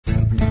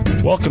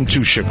Welcome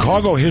to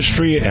Chicago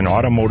History and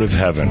Automotive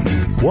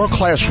Heaven.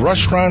 World-class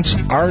restaurants,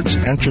 arts,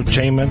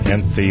 entertainment,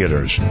 and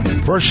theaters.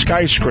 First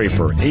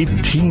skyscraper,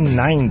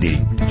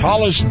 1890.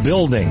 Tallest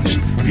buildings,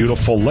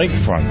 beautiful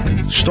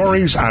lakefront.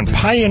 Stories on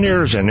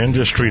pioneers and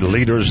industry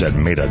leaders that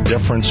made a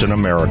difference in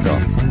America.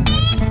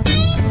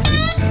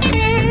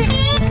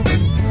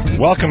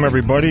 Welcome,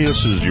 everybody.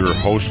 This is your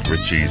host,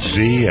 Richie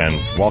Z, and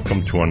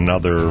welcome to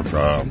another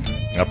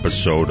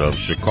episode of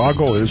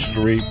Chicago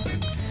History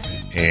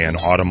and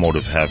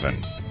Automotive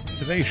Heaven.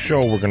 Today's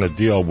show, we're going to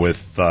deal with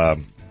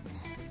one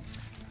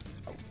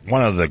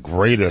of the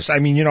greatest. I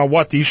mean, you know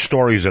what? These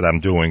stories that I'm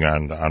doing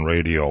on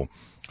radio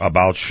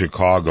about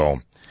Chicago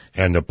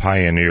and the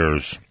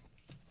pioneers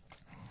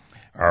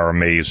are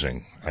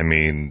amazing. I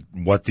mean,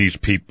 what these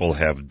people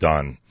have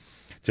done.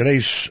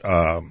 Today's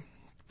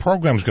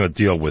program is going to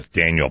deal with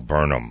Daniel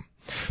Burnham.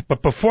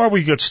 But before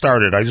we get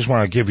started, I just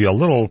want to give you a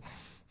little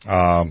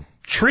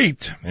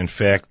treat. In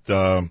fact,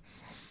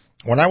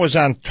 when I was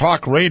on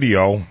talk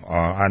radio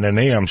on an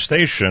AM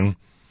station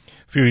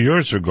a few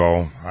years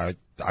ago,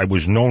 I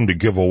was known to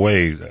give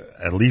away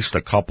at least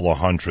a couple of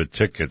hundred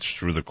tickets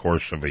through the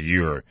course of a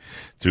year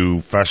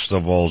to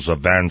festivals,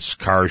 events,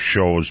 car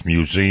shows,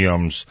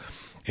 museums,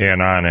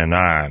 and on and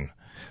on.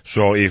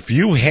 So if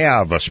you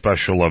have a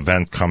special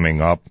event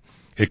coming up,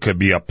 it could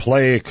be a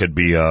play, it could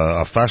be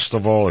a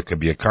festival, it could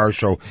be a car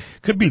show,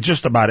 it could be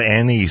just about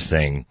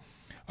anything.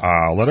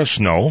 Let us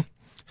know.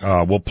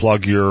 We'll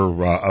plug your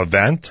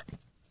event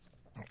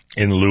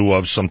in lieu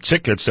of some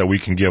tickets that we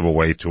can give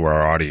away to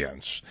our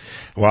audience.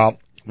 Well,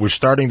 we're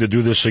starting to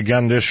do this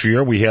again this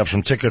year. We have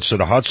some tickets to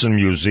the Hudson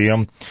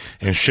Museum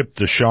in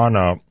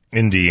Shiptashawna,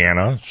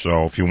 Indiana.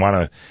 So if you want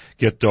to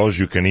get those,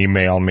 you can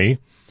email me.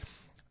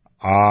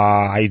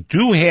 I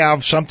do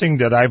have something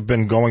that I've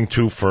been going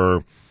to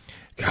for,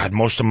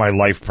 most of my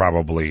life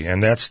probably,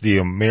 and that's the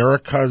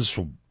America's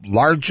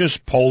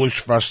largest Polish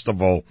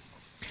festival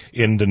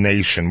in the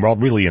nation, well,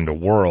 really in the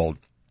world.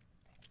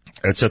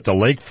 It's at the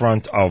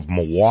lakefront of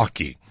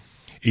Milwaukee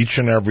each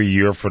and every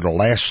year for the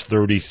last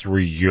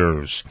 33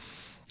 years.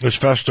 This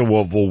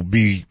festival will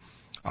be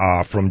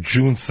from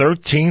June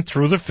 13th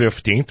through the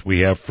 15th.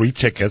 We have free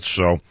tickets,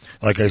 so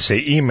like I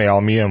say,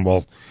 email me and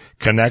we'll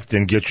connect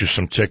and get you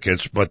some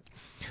tickets. But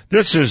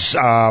this is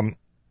a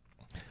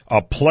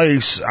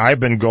place I've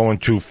been going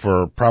to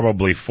for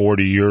probably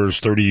 40 years,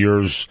 30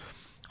 years.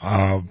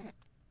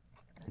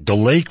 The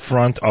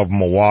lakefront of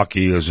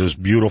Milwaukee is as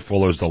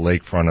beautiful as the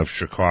lakefront of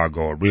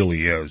Chicago. It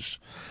really is.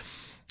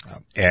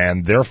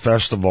 And their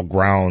festival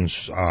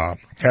grounds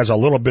has a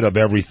little bit of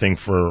everything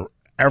for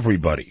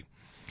everybody.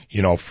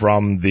 You know,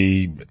 from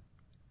the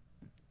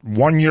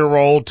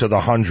 1-year-old to the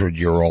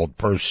 100-year-old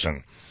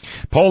person.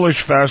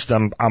 Polish Fest,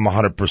 I'm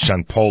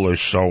 100%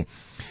 Polish, so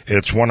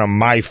it's one of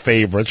my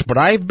favorites. But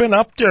I've been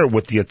up there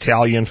with the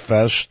Italian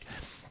Fest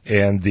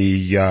and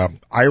the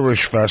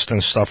Irish Fest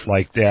and stuff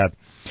like that.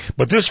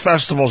 But this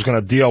festival is going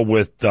to deal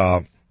with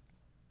the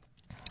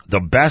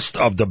best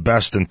of the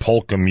best in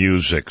polka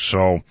music.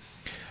 So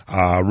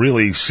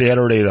really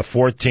Saturday the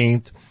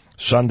 14th,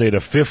 Sunday the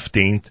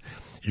 15th,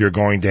 you're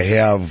going to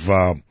have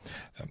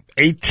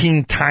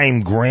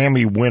 18-time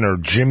Grammy winner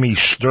Jimmy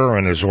Sturr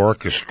and his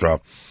orchestra.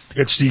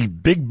 It's the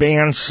big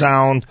band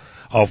sound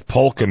of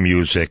polka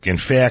music. In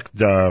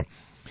fact, I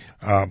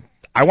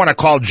want to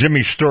call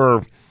Jimmy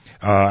Sturr,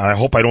 I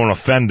hope I don't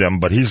offend him,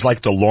 but he's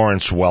like the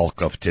Lawrence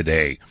Welk of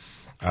today.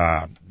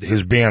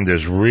 His band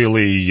is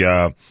really,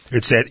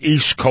 it's that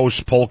East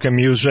Coast polka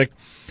music.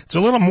 It's a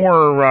little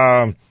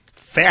more,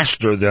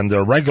 faster than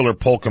the regular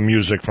polka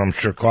music from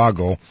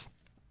Chicago,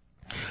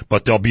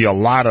 but there'll be a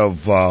lot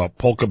of,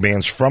 polka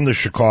bands from the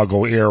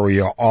Chicago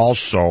area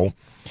also.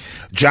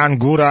 John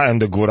Gura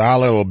and the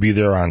Gurale will be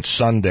there on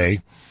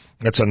Sunday.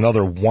 That's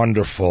another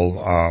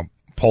wonderful,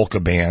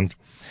 polka band,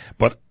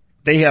 but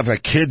they have a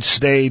kids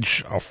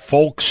stage, a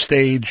folk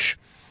stage,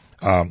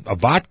 a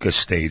vodka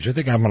stage. I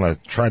think I'm going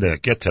to try to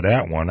get to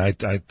that one. I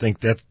think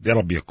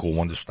that'll be a cool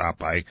one to stop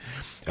by.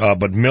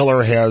 But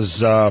Miller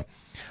has, a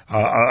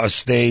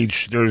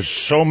stage. There's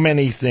so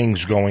many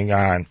things going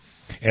on.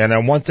 And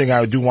then one thing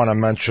I do want to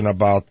mention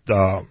about,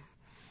 the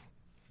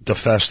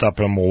fest up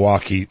in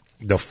Milwaukee,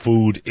 the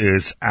food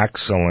is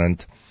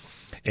excellent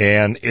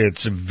and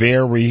it's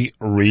very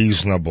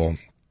reasonable.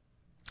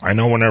 I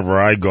know whenever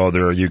I go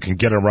there, you can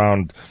get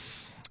around,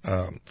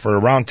 for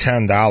around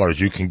 $10,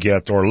 you can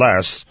get, or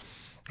less,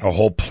 a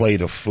whole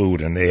plate of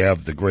food, and they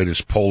have the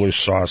greatest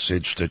Polish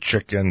sausage, the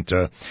chicken,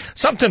 to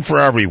something for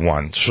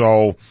everyone.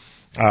 So,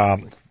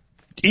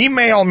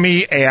 email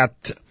me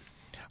at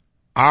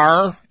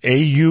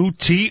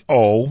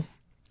RAUTOMD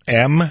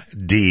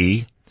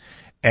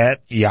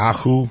at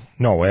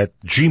gmail.com.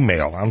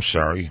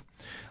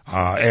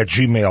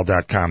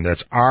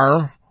 That's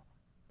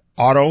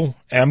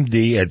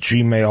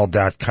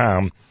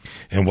RAutoMD@gmail.com,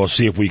 and we'll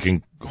see if we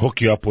can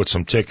hook you up with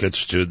some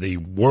tickets to the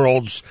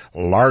world's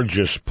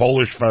largest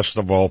Polish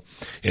festival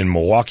in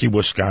Milwaukee,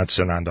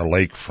 Wisconsin on the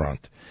lakefront.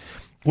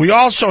 We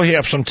also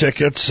have some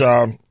tickets.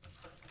 I've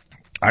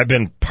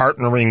been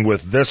partnering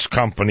with this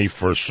company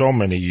for so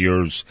many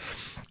years.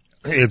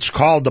 It's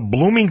called the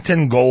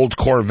Bloomington Gold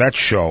Corvette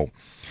Show,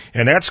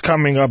 and that's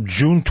coming up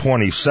June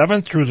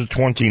 27th through the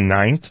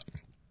 29th.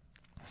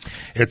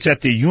 It's at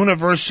the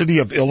University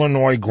of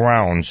Illinois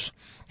grounds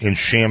in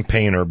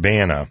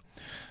Champaign-Urbana.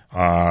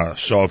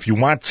 So if you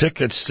want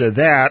tickets to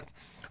that,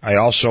 I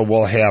also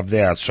will have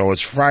that. So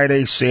it's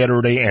Friday,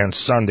 Saturday, and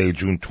Sunday,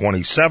 June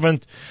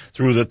 27th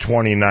through the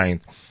 29th.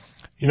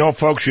 You know,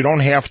 folks, you don't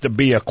have to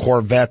be a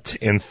Corvette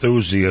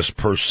enthusiast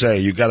per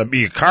se. You got to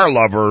be a car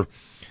lover.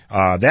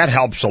 That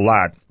helps a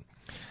lot.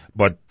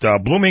 But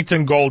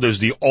Bloomington Gold is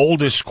the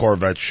oldest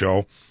Corvette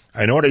show.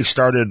 I know they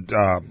started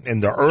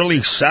in the early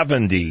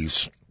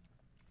 70s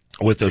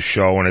with the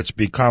show, and it's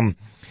become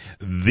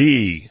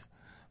the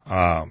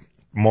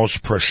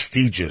most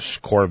prestigious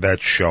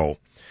Corvette show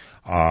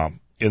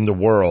in the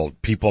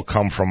world. People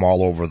come from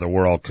all over the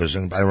world because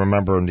I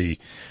remember in the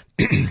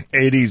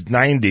 80s,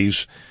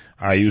 90s,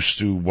 I used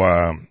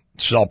to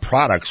sell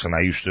products, and I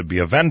used to be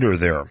a vendor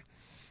there.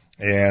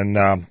 And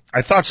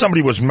I thought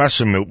somebody was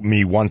messing with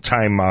me one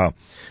time.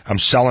 I'm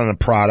selling a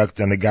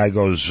product, and the guy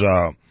goes,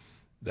 it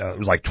was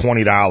like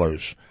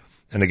 $20.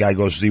 And the guy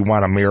goes, do you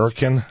want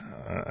American?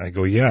 I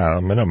go, yeah,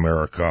 I'm in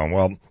America.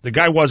 Well, the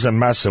guy wasn't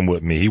messing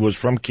with me. He was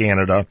from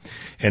Canada,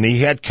 and he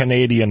had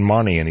Canadian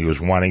money, and he was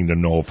wanting to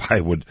know if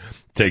I would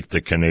take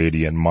the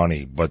Canadian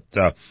money. But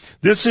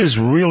this is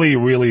really,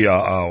 really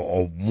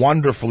a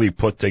wonderfully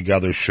put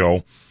together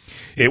show.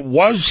 It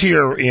was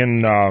here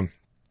in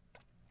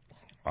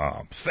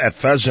at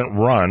Pheasant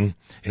Run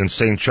in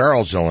St.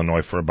 Charles,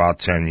 Illinois for about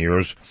 10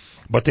 years,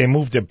 but they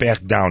moved it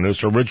back down.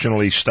 This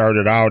originally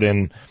started out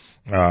in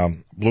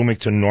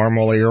Bloomington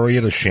Normal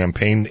area, the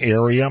Champaign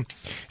area,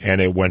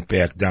 and it went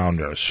back down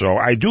there. So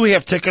I do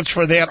have tickets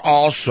for that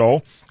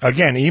also.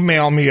 Again,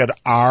 email me at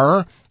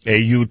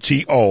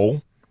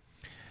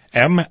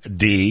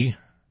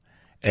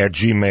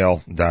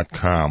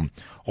rautomd@gmail.com,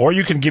 or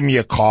you can give me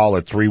a call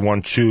at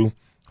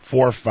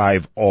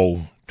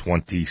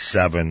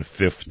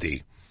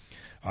 312-450-2750.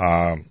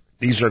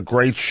 These are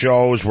great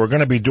shows. We're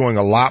going to be doing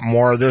a lot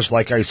more of this.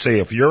 Like I say,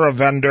 if you're a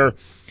vendor,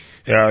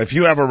 if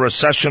you have a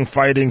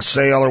recession-fighting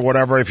sale or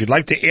whatever, if you'd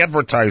like to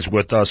advertise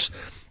with us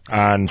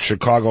on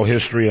Chicago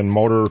History and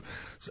Motor,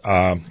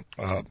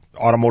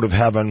 Automotive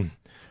Heaven,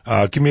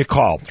 give me a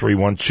call,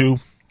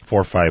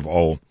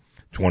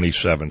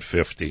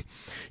 312-450-2750.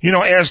 You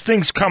know, as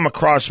things come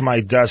across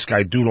my desk,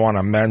 I do want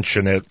to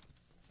mention it.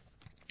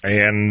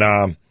 And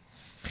I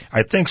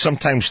think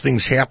sometimes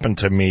things happen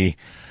to me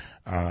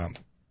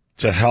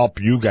to help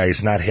you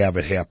guys not have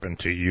it happen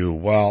to you.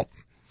 Well,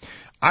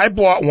 I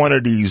bought one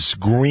of these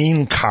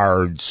green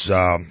cards.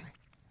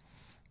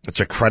 It's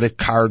a credit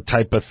card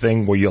type of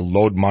thing where you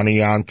load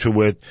money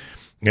onto it,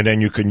 and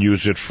then you can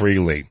use it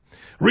freely.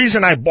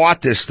 Reason I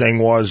bought this thing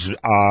was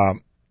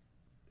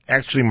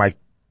actually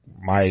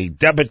my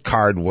debit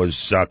card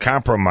was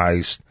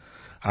compromised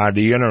on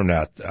the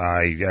internet.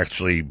 I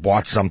actually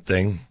bought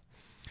something,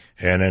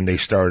 and then they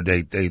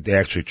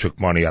actually took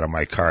money out of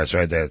my card. So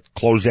I had to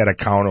close that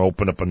account,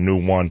 open up a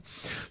new one.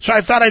 So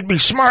I thought I'd be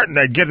smart and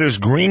I'd get this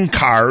green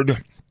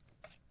card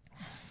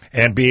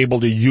and be able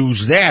to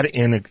use that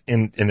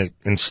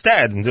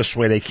instead. And this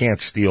way they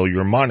can't steal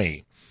your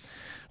money.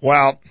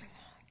 Well,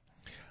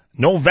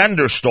 no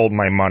vendor stole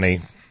my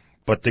money,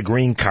 but the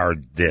green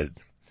card did.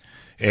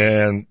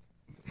 And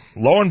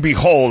lo and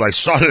behold, I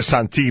saw this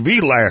on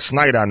TV last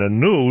night on the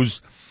news.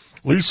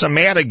 Lisa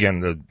Madigan,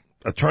 the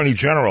Attorney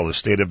General of the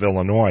state of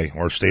Illinois,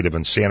 or state of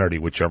insanity,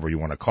 whichever you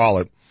want to call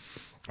it,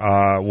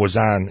 was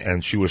on,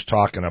 and she was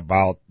talking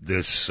about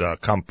this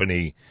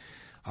company.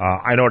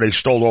 I know they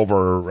stole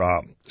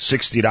over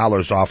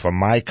 $60 off of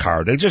my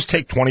card. They just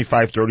take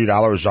 $25,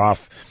 $30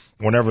 off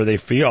whenever they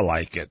feel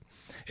like it.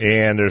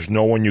 And there's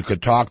no one you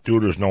could talk to,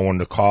 there's no one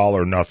to call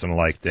or nothing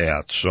like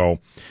that. So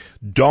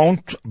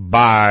don't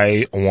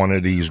buy one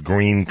of these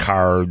green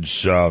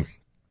cards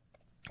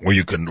where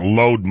you can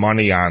load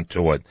money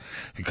onto it,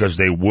 because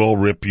they will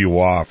rip you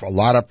off. A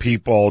lot of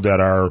people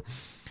that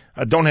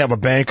don't have a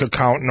bank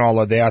account and all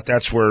of that,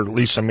 that's where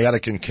Lisa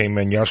Madigan came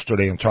in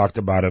yesterday and talked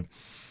about it.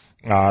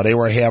 They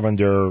were having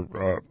their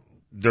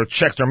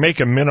check, they're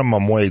making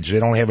minimum wage. They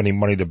don't have any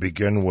money to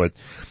begin with.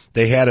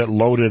 They had it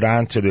loaded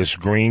onto this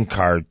green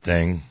card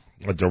thing,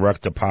 a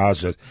direct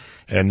deposit,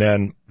 and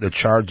then the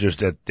charges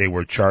that they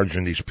were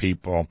charging these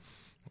people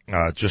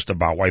just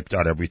about wiped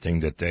out everything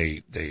that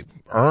they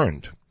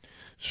earned.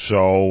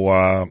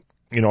 So,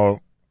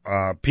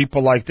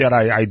 people like that,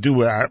 I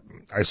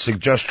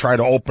suggest try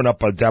to open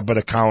up a debit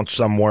account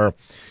somewhere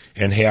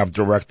and have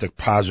direct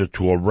deposit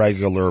to a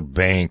regular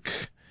bank.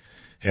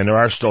 And there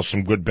are still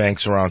some good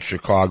banks around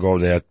Chicago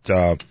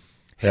that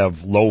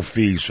have low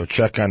fees, so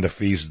check on the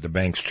fees that the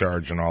banks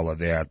charge and all of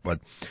that. But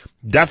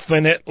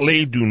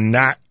definitely do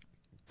not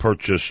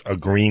purchase a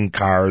green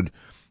card,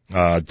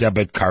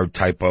 debit card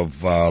type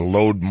of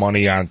load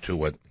money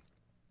onto it.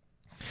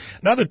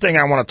 Another thing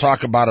I want to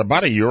talk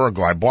about a year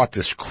ago, I bought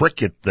this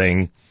Cricket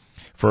thing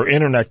for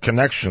internet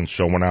connection,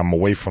 so when I'm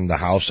away from the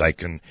house, I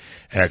can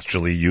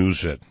actually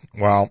use it.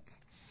 Well,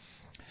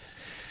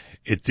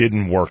 it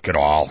didn't work at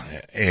all.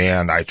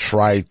 And I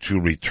tried to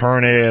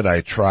return it.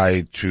 I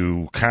tried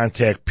to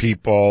contact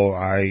people.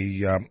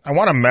 I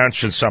want to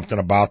mention something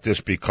about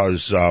this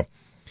because, I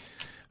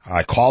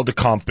called the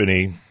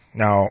company.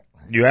 Now,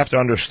 you have to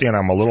understand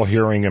I'm a little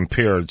hearing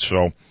impaired,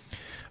 so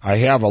I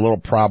have a little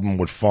problem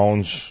with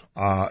phones,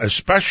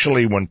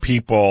 especially when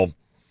people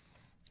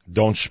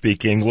don't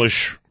speak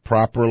English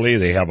properly.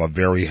 They have a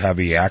very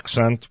heavy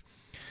accent.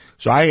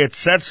 So I had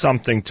said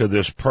something to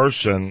this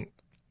person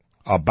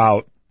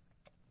about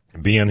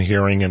being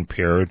hearing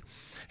impaired,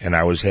 and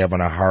I was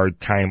having a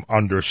hard time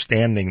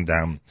understanding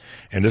them.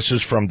 And this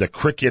is from the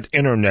Cricket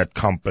Internet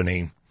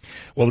Company.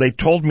 Well, they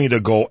told me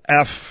to go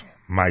F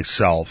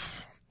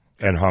myself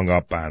and hung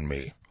up on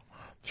me.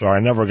 So I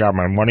never got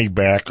my money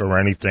back or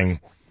anything.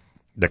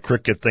 The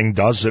Cricket thing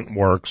doesn't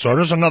work. So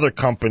there's another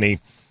company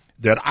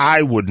that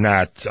I would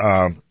not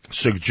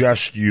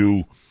suggest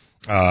you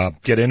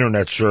get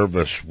internet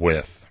service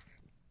with.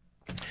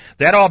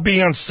 That all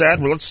being said,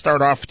 well, let's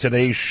start off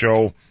today's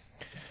show.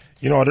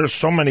 You know, there's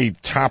so many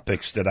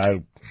topics that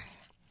I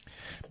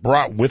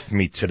brought with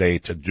me today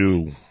to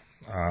do.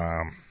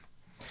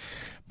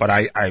 But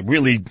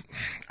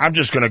I'm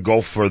just going to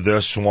go for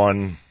this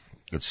one.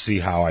 Let's see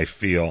how I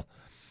feel.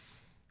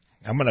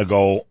 I'm going to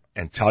go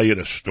and tell you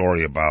the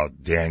story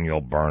about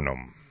Daniel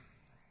Burnham.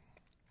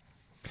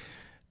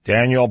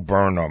 Daniel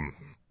Burnham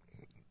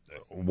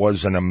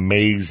was an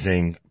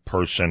amazing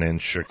person in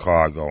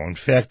Chicago. In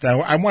fact,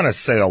 I want to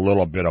say a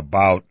little bit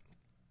about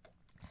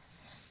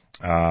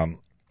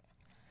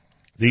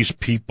these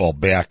people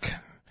back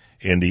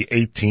in the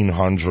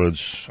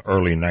 1800s,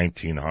 early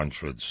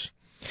 1900s.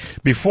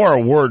 Before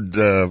a word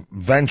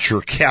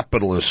venture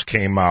capitalist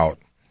came out,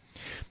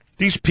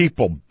 these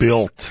people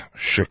built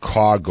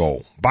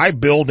Chicago. By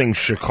building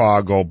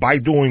Chicago, by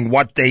doing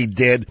what they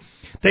did,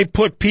 they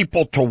put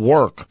people to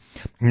work,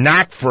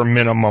 not for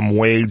minimum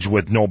wage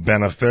with no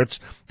benefits.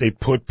 They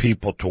put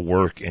people to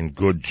work in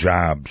good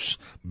jobs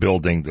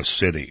building the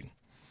city.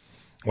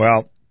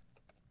 Well,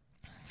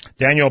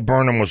 Daniel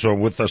Burnham was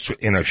with us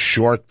in a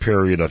short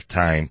period of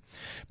time,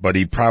 but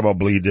he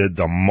probably did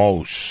the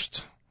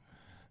most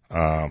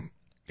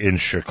in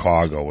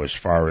Chicago as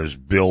far as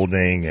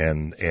building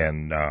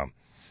and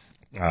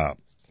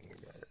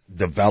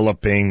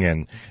developing.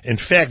 And in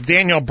fact,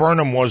 Daniel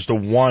Burnham was the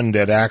one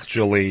that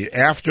actually,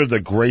 after the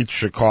Great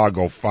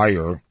Chicago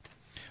Fire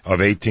of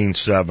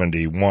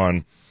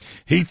 1871,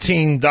 he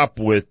teamed up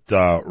with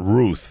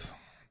Ruth,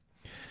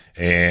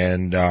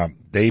 and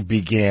they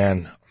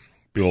began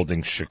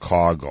building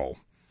Chicago.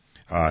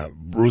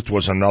 Ruth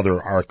was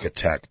another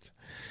architect.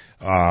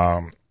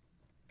 By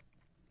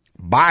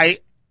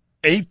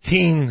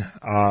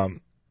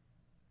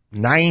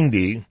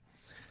 1890,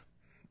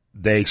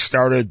 they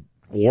started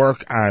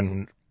work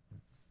on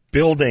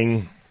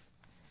building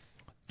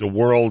the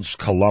world's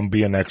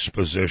Columbian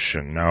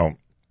Exposition. Now,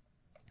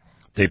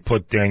 they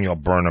put Daniel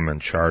Burnham in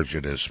charge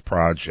of this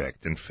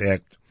project. In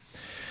fact,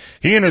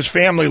 he and his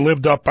family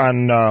lived up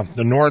on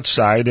the north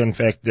side. In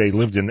fact, they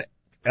lived in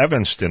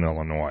Evanston,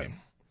 Illinois.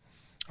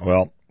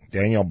 Well,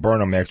 Daniel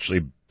Burnham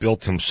actually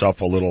built himself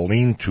a little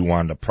lean-to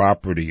on the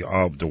property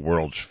of the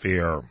World's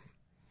Fair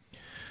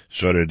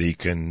so that he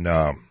can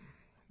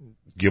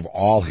give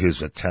all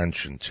his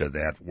attention to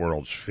that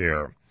World's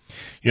Fair.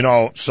 You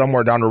know,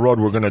 somewhere down the road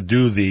we're going to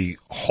do the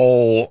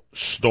whole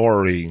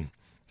story.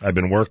 I've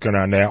been working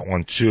on that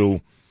one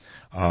too,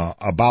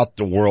 about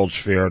the World's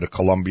Fair, the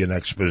Columbian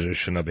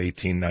Exposition of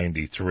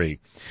 1893.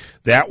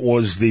 That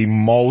was the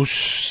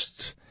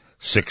most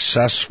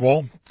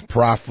successful,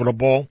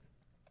 profitable,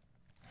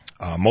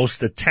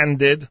 most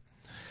attended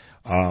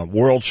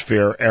World's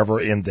Fair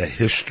ever in the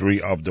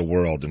history of the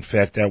world. In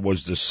fact, that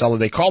was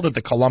they called it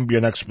the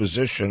Columbian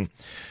Exposition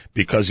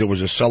because it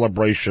was a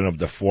celebration of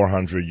the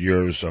 400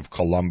 years of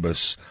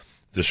Columbus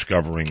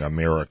discovering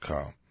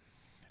America.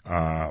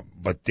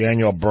 But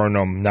Daniel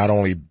Burnham not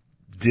only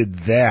did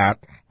that,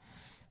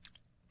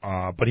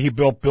 but he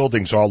built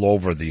buildings all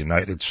over the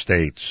United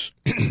States.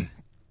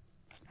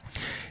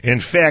 In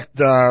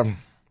fact,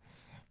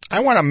 I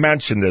want to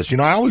mention this. You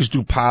know, I always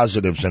do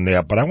positives in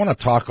that, but I want to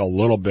talk a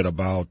little bit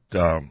about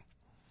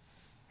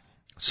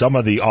some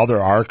of the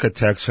other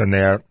architects in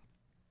that.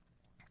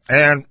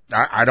 And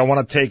I don't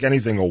want to take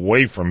anything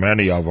away from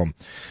any of them,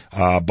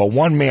 but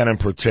one man in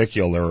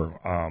particular,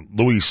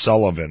 Louis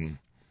Sullivan,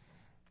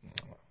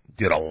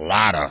 did a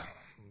lot of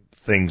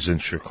things in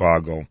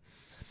Chicago.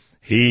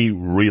 He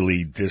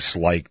really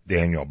disliked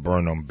Daniel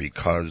Burnham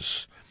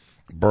because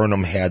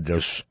Burnham had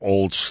this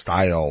old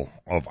style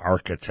of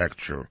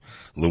architecture.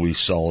 Louis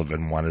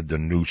Sullivan wanted the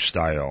new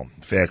style.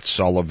 In fact,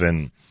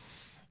 Sullivan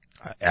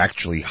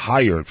actually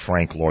hired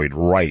Frank Lloyd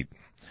Wright.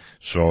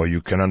 So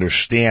you can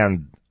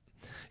understand,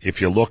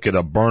 if you look at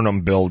a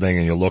Burnham building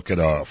and you look at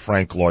a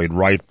Frank Lloyd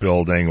Wright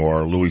building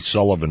or a Louis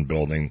Sullivan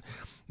building,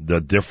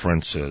 the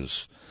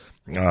differences.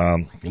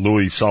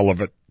 Louis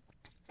Sullivan,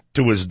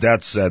 to his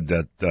death, said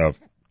that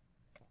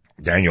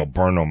Daniel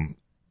Burnham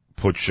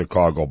put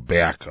Chicago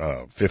back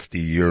 50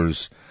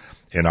 years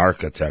in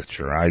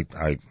architecture. I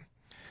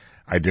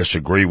I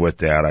disagree with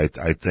that.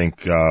 I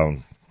think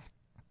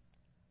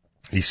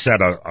he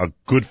set a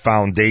good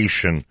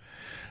foundation,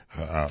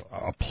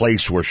 a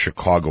place where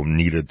Chicago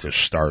needed to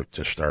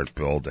start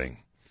building.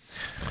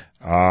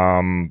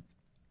 That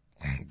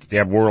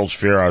World's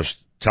Fair I was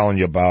telling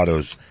you about, it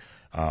was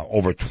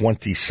over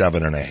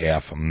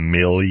 27.5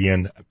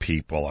 million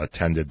people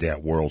attended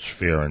that World's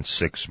Fair in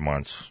 6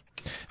 months.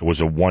 It was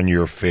a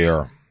one-year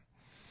fair.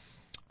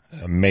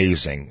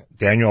 Amazing.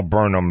 Daniel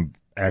Burnham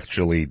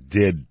actually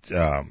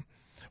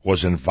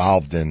was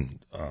involved in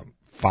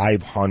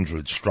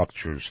 500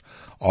 structures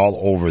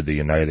all over the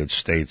United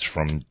States,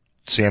 from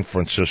San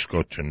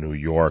Francisco to New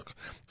York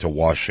to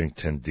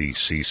Washington,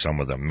 D.C.,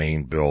 some of the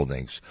main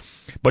buildings.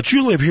 But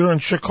you live here in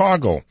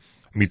Chicago.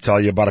 Let me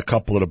tell you about a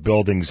couple of the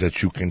buildings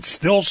that you can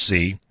still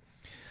see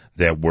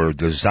that were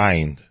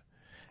designed,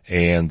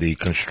 and the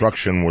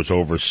construction was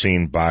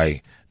overseen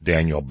by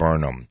Daniel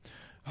Burnham.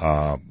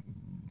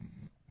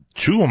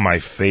 Two of my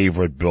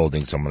favorite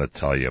buildings I'm going to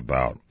tell you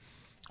about.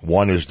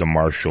 One is the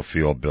Marshall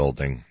Field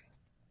building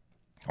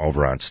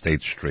over on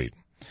State Street.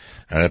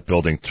 And that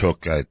building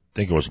took, I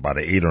think it was about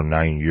 8 or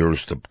 9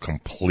 years to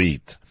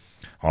complete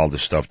all the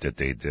stuff that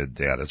they did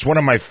there. It's one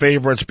of my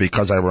favorites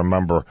because I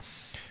remember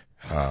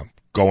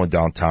going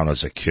downtown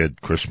as a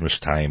kid, Christmas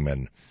time,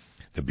 and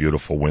the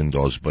beautiful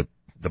windows. But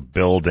the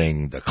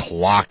building, the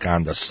clock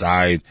on the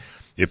side,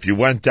 if you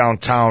went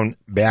downtown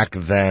back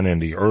then in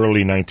the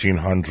early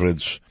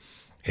 1900s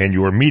and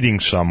you were meeting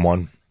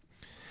someone,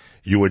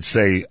 you would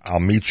say, "I'll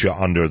meet you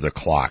under the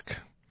clock."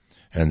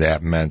 And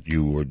that meant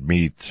you would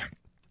meet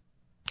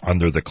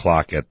under the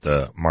clock at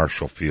the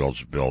Marshall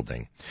Fields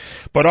building.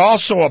 But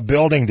also a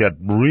building that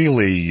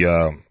really,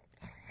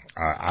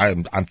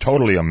 I'm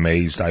totally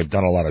amazed. I've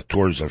done a lot of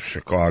tours of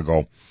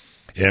Chicago,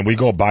 and we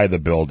go by the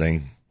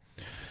building.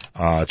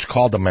 It's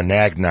called the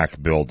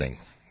Monadnock Building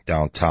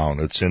downtown.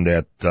 It's in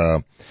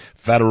that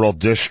federal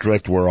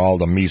district where all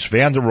the Mies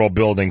van der Rohe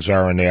buildings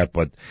are in that,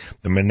 but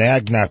the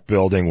Monadnock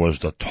Building was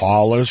the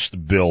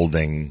tallest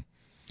building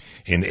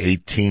in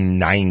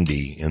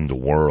 1890 in the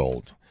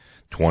world,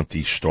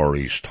 20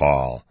 stories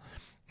tall.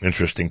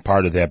 Interesting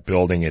part of that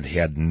building, it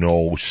had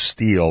no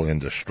steel in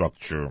the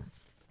structure.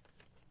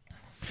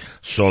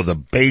 So the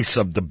base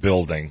of the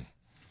building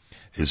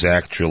is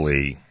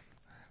actually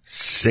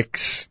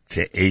 6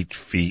 to 8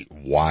 feet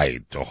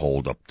wide to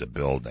hold up the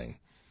building.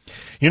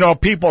 You know,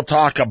 people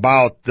talk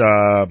about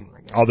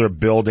other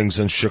buildings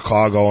in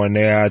Chicago and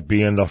that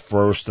being the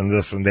first and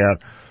this and that.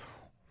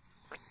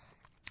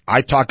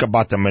 I talk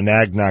about the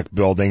Monadnock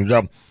Building.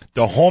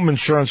 The home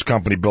insurance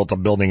company built a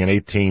building in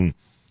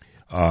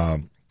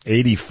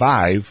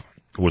 1885.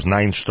 It was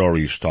 9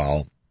 stories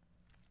tall,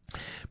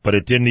 but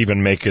it didn't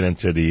even make it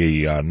into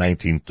the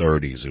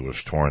 1930s. It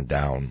was torn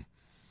down.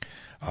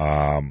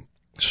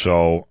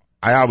 So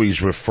I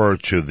always refer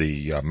to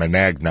the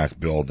Monadnock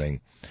Building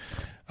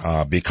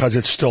because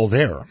it's still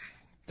there. It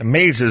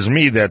amazes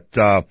me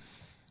that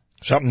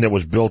something that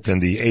was built in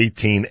the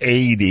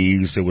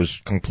 1880s, it was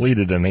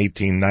completed in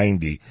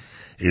 1890,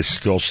 is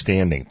still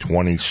standing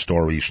 20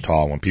 stories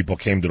tall. When people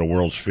came to the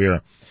World's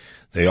Fair,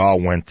 they all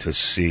went to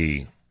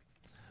see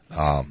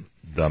the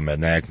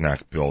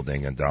Monadnock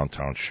Building in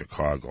downtown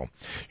Chicago.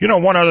 You know,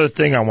 one other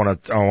thing I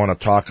want to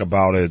talk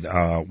about it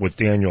with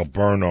Daniel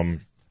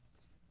Burnham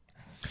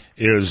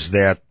is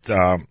that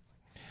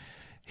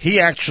he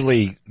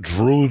actually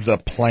drew the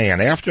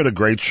plan after the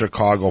Great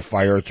Chicago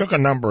Fire. It took a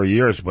number of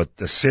years, but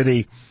the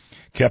city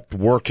kept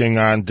working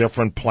on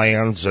different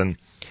plans, and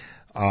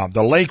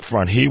the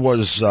lakefront, he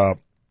was an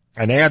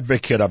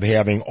advocate of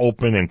having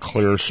open and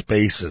clear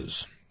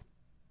spaces.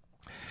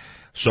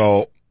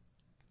 So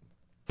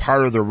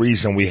part of the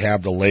reason we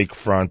have the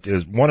lakefront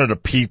is one of the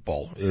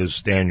people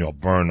is Daniel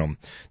Burnham,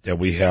 that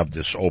we have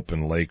this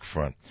open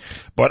lakefront.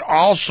 But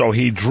also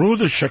he drew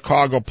the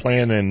Chicago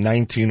plan in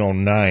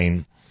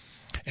 1909,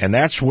 and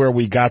that's where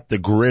we got the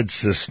grid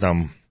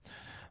system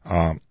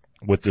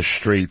with the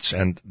streets,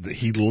 and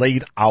he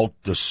laid out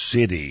the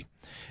city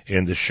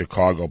in the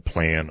Chicago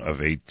plan of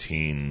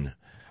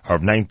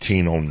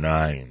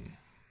 1909.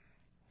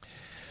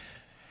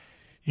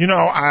 You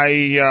know,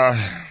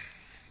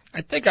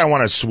 I think I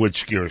want to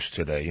switch gears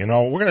today. You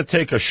know, we're going to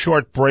take a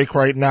short break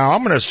right now.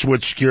 I'm going to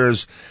switch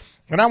gears,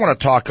 and I want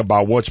to talk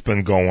about what's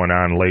been going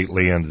on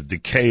lately and the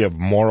decay of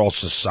moral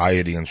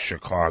society in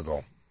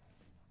Chicago.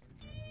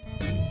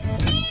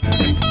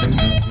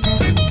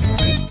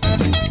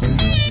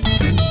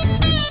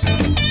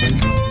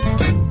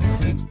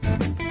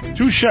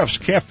 Two Chefs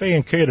Cafe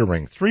and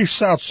Catering, 3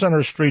 South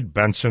Center Street,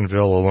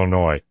 Bensonville,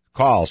 Illinois.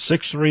 Call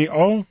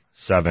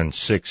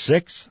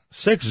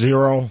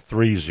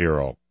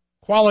 630-766-6030.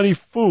 Quality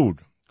food,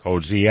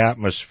 cozy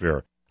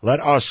atmosphere. Let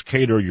us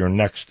cater your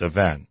next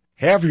event.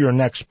 Have your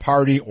next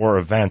party or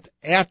event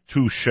at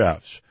Two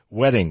Chefs.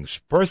 Weddings,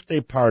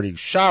 birthday parties,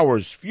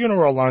 showers,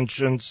 funeral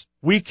luncheons.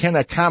 We can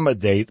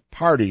accommodate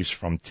parties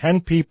from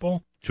 10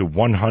 people to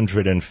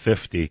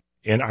 150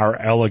 in our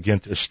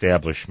elegant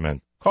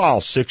establishment.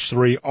 Call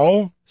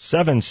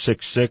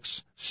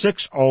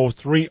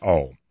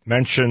 630-766-6030.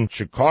 Mention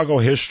Chicago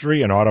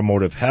History and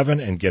Automotive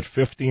Heaven and get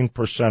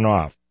 15%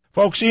 off.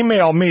 Folks,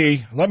 email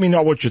me. Let me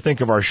know what you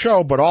think of our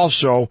show, but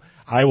also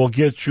I will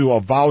get you a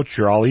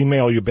voucher. I'll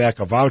email you back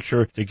a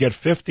voucher to get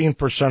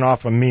 15%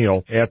 off a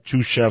meal at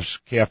Two Chefs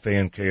Cafe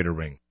and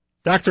Catering.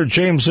 Dr.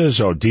 James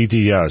Izzo,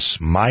 DDS,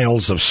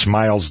 Miles of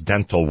Smiles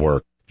Dental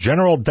Work,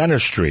 General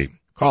Dentistry.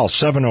 Call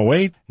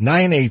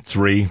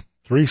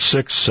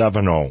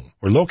 708-983-3670.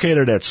 We're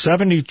located at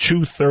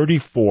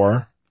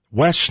 7234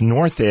 West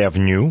North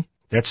Avenue.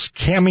 That's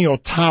Cameo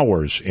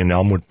Towers in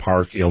Elmwood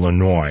Park,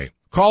 Illinois.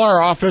 Call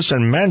our office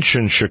and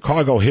mention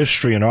Chicago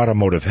History and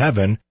Automotive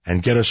Heaven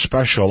and get a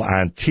special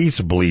on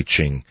teeth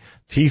bleaching,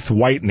 teeth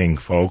whitening,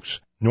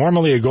 folks.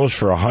 Normally it goes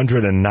for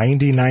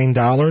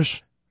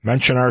 $199.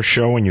 Mention our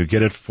show and you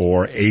get it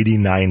for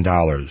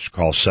 $89.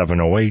 Call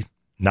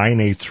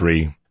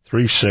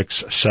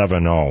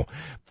 708-983-3670.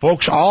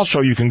 Folks,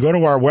 also you can go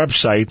to our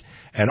website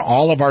and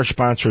all of our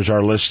sponsors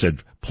are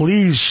listed.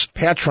 Please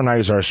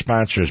patronize our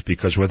sponsors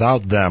because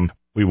without them,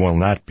 we will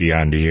not be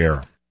on the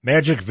air.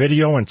 Magic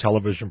Video and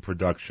Television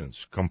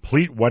Productions.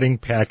 Complete wedding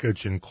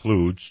package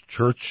includes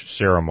church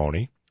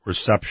ceremony,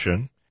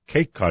 reception,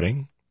 cake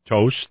cutting,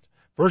 toast,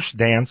 first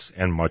dance,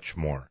 and much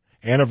more.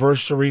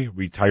 Anniversary,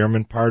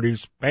 retirement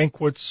parties,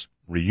 banquets,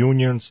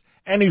 reunions,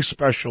 any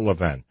special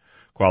event.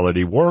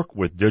 Quality work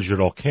with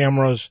digital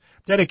cameras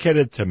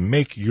dedicated to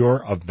make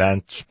your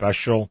event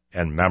special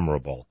and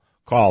memorable.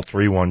 Call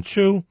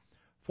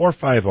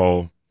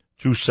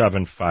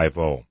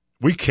 312-450-2750.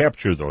 We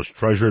capture those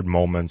treasured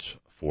moments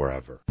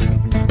forever.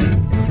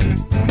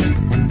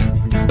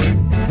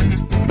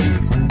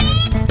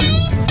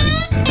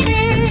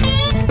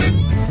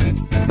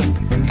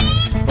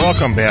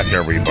 Welcome back,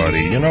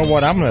 everybody. You know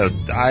what? I'm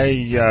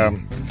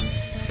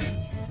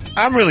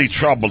really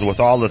troubled with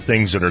all the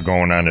things that are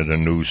going on in the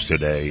news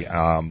today.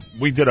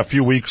 We did a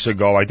few weeks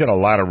ago. I did a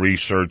lot of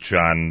research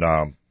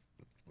on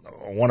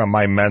one of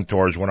my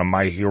mentors, one of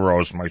my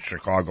heroes, my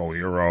Chicago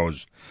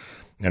heroes,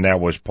 and that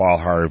was Paul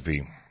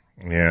Harvey.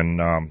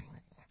 And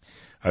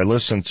I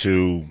listened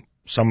to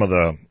some of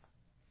the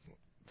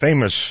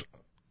famous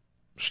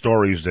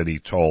stories that he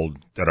told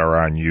that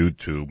are on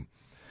YouTube.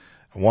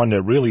 One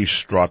that really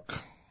struck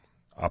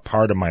a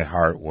part of my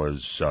heart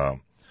was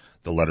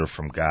the letter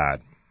from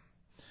God.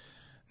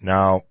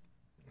 Now,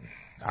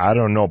 I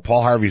don't know.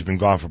 Paul Harvey's been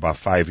gone for about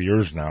 5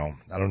 years now.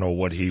 I don't know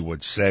what he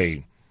would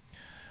say.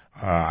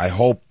 I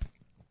hope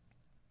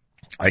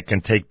I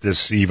can take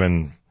this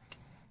even.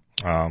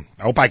 I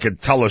hope I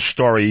could tell a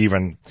story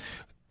even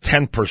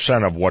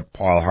 10% of what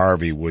Paul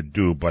Harvey would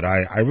do, but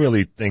I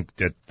really think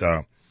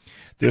that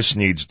this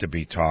needs to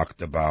be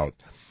talked about.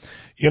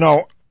 You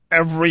know,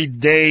 every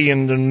day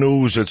in the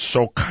news it's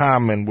so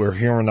common we're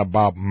hearing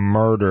about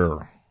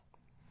murder,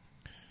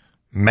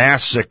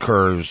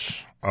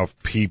 massacres of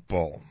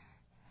people.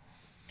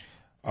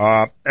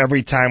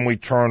 Every time we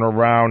turn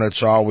around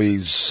it's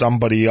always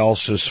somebody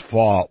else's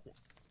fault.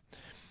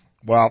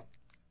 Well,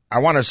 I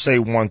want to say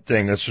one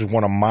thing. This is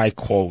one of my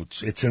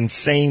quotes. It's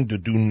insane to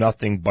do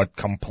nothing but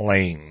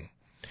complain.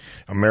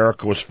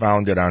 America was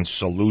founded on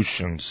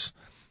solutions,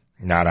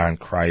 not on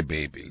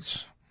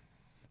crybabies.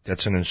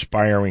 That's an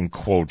inspiring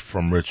quote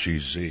from Richie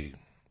Z.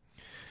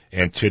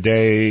 And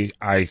today,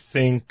 I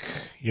think,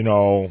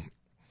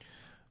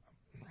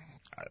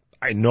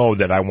 I know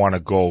that I want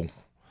to go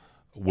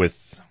with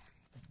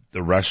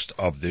the rest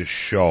of this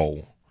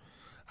show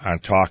on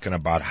talking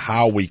about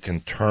how we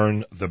can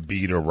turn the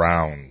beat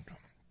around.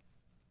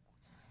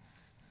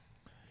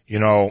 You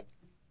know,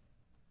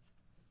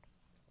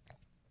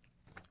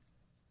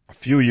 a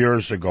few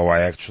years ago,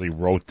 I actually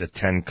wrote the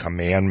 10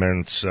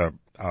 Commandments,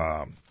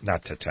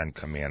 not the 10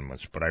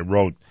 Commandments, but I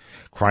wrote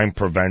crime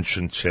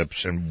prevention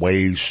tips and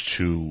ways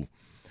to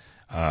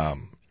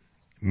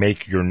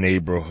make your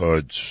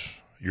neighborhoods,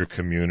 your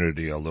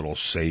community a little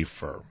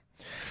safer.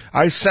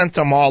 I sent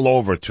them all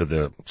over to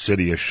the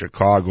city of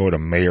Chicago, the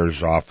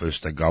mayor's office,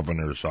 the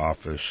governor's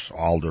office,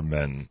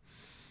 aldermen,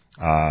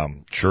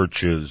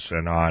 churches,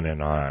 and on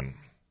and on.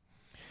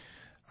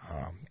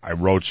 I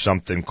wrote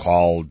something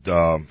called,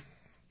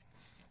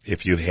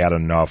 If You Had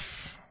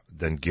Enough,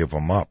 Then Give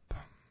 'Em Up.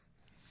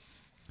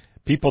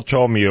 People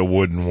told me it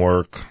wouldn't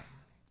work.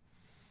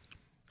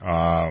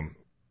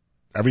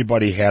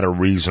 Everybody had a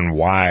reason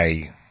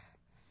why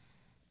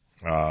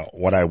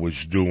what I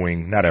was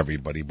doing, not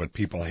everybody, but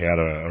people had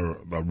a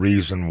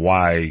reason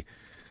why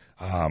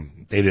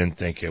they didn't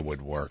think it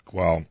would work.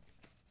 Well,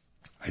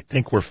 I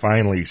think we're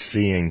finally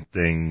seeing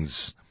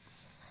things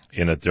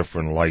in a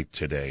different light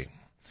today.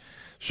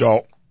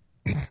 So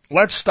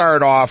let's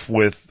start off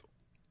with,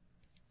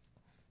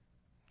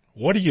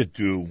 what do you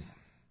do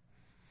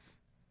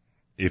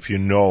if you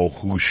know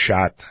who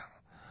shot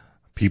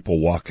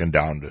people walking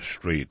down the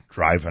street,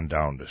 driving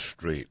down the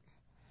street?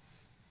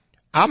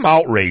 I'm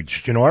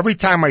outraged. Every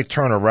time I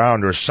turn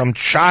around, there's some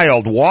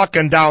child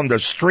walking down the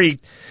street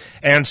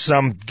and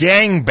some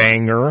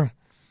gangbanger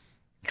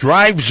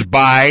drives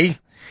by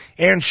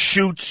and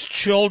shoots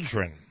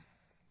children.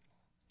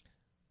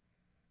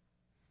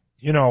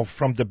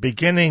 From the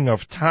beginning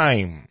of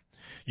time,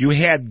 You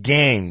had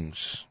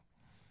gangs.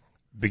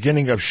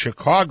 Beginning of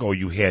Chicago,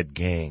 you had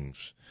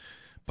gangs,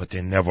 but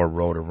they never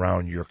rode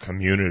around your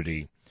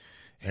community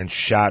and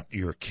shot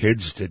your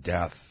kids to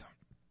death.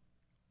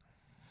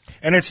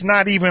 And it's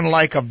not even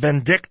like a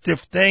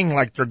vindictive thing,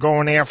 like they're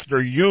going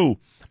after you.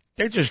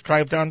 They just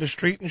drive down the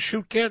street and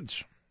shoot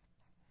kids.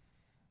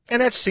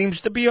 And that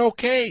seems to be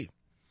okay.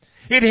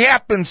 It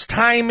happens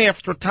time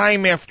after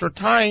time after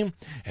time,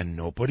 and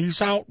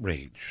nobody's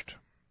outraged.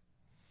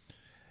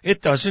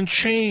 It doesn't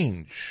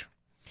change.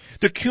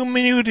 The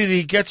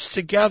community gets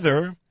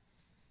together,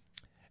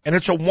 and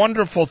it's a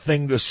wonderful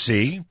thing to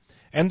see,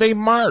 and they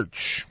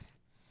march.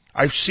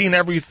 I've seen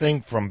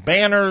everything from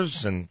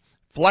banners and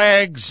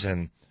flags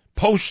and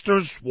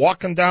posters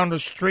walking down the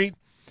street.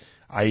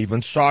 I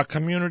even saw a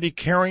community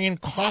carrying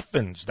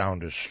coffins down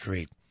the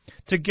street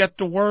to get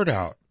the word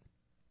out.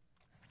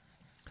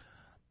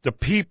 The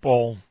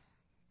people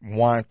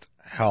want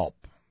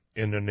help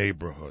in the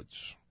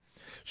neighborhoods.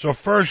 So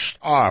first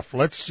off,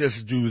 let's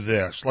just do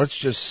this. Let's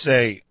just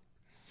say,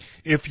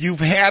 if you've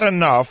had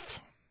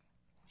enough,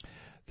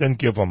 then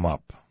give them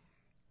up.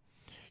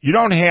 You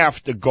don't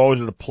have to go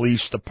to the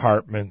police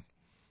department,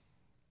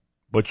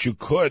 but you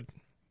could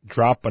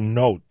drop a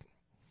note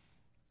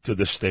to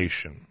the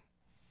station,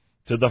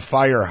 to the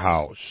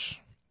firehouse,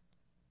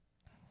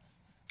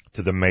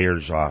 to the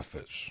mayor's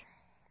office.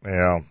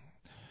 Well,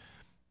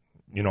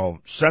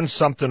 send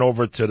something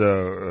over to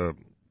the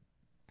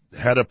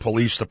head of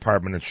police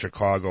department in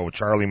Chicago,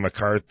 Charlie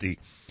McCarthy.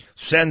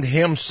 Send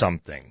him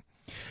something.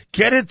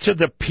 Get it to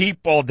the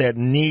people that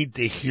need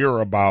to hear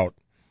about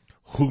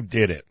who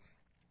did it.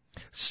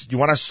 You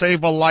want to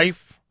save a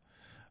life?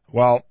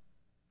 Well,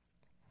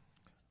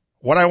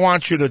 what I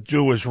want you to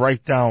do is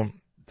write down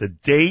the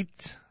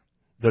date,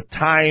 the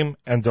time,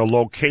 and the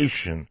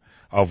location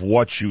of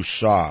what you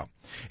saw.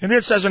 And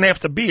this doesn't have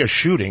to be a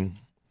shooting.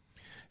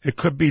 It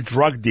could be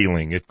drug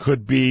dealing. It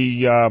could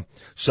be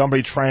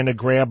somebody trying to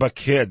grab a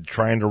kid,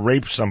 trying to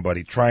rape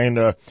somebody, trying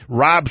to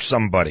rob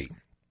somebody.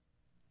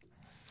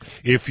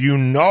 If you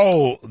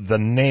know the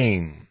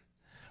name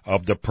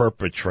of the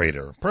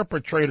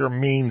perpetrator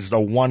means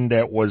the one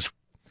that was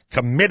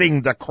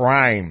committing the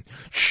crime,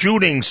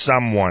 shooting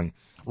someone,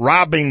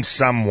 robbing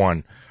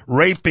someone,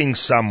 raping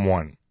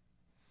someone,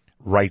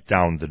 write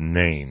down the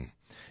name.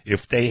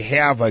 If they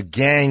have a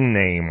gang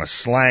name, a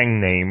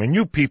slang name, and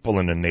you people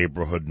in the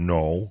neighborhood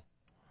know,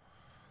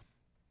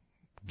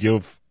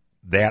 give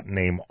that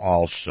name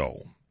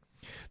also.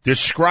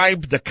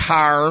 Describe the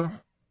car,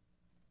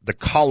 the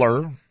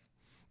color,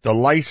 the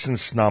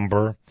license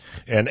number,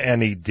 and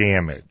any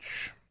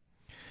damage.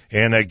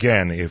 And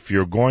again, if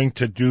you're going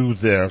to do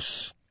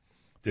this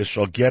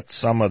will get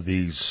some of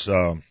these,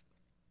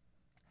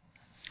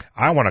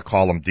 I want to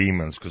call them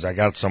demons because I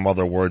got some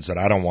other words that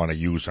I don't want to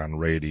use on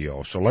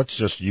radio. So let's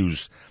just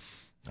use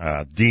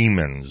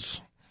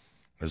demons,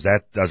 because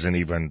that doesn't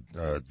even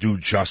do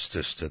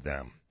justice to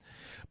them.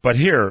 But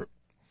here,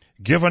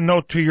 give a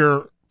note to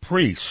your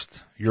priest,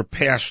 your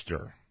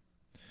pastor,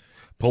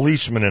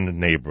 policeman in the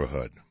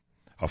neighborhood,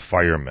 a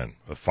fireman,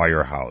 a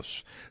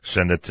firehouse.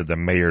 Send it to the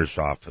mayor's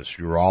office,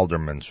 your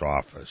alderman's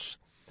office,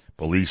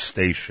 police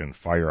station,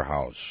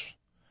 firehouse.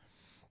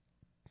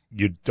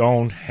 You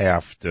don't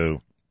have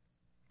to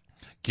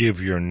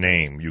give your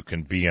name. You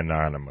can be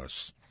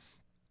anonymous.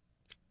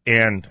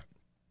 And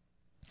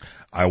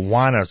I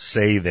want to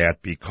say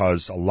that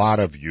because a lot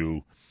of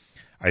you,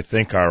 I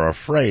think, are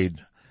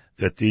afraid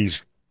that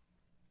these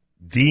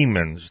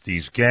demons,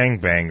 these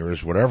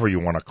gangbangers, whatever you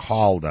want to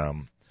call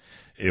them,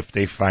 if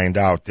they find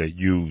out that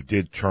you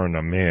did turn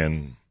them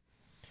in,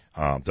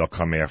 they'll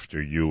come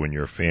after you and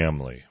your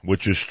family,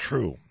 which is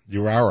true.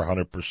 You are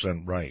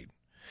 100% right.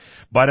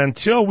 But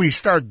until we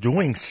start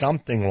doing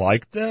something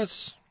like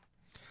this,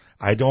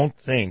 I don't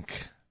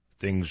think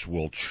things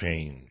will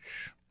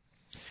change.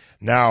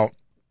 Now,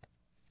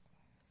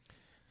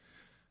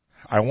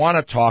 I want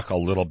to talk a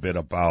little bit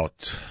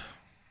about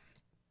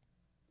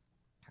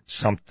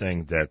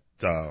something that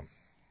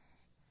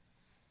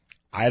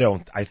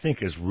I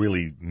think is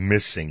really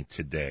missing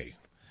today,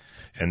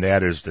 and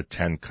that is the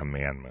Ten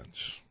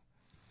Commandments.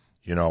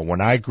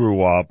 When I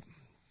grew up,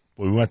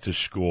 we went to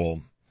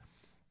school.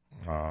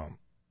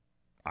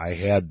 I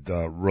had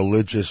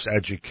religious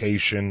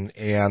education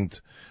and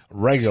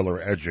regular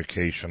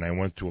education. I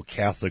went to a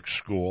Catholic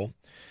school,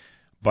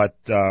 but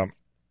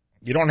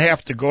you don't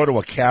have to go to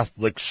a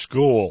Catholic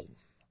school.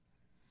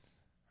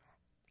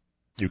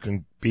 You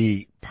can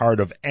be part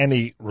of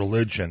any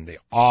religion. They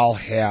all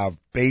have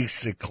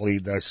basically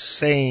the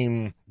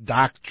same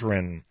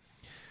doctrine,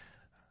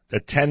 the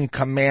Ten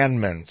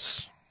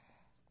Commandments.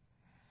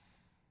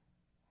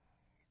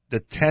 The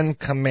Ten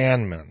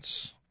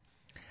Commandments.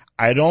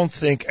 I don't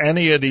think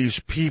any of these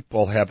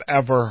people have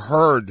ever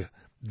heard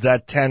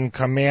the Ten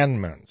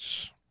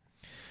Commandments.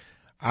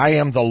 I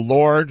am the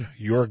Lord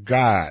your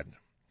God,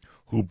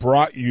 who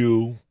brought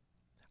you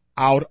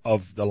out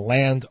of the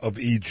land of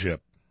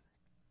Egypt,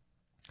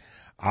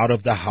 out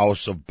of the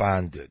house of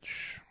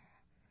bondage.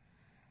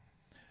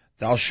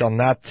 Thou shalt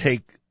not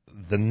take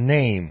the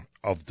name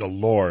of the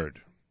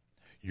Lord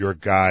your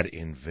God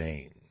in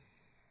vain.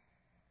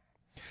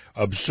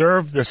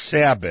 Observe the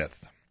Sabbath.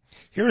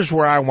 Here's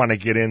where I want to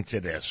get into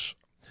this.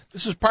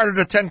 This is part of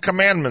the Ten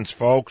Commandments,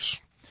 folks.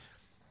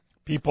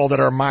 People that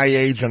are my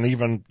age and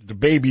even the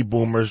baby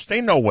boomers,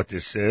 they know what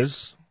this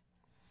is.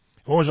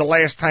 When was the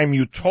last time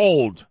you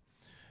told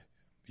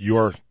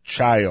your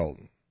child,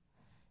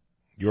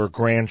 your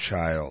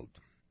grandchild,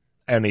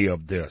 any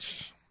of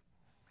this?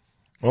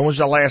 When was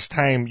the last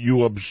time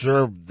you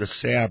observed the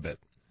Sabbath,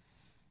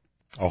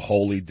 a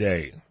holy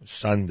day,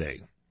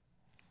 Sunday?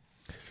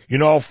 You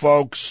know,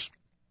 folks,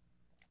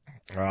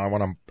 I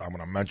want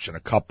to mention a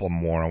couple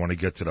more. I want to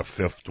get to the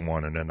fifth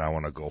one, and then I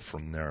want to go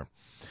from there.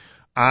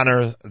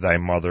 Honor thy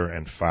mother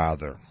and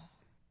father.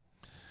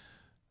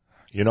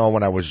 You know,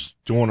 when I was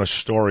doing a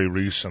story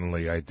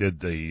recently, I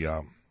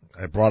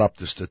brought up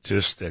the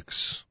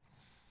statistics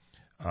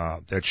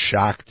that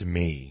shocked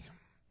me.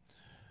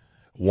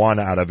 1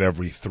 out of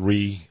every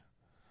 3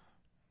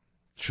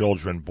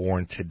 children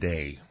born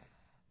today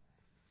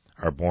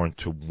are born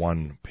to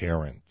one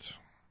parent.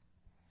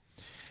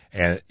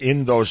 And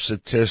in those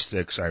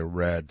statistics I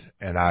read,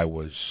 and I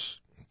was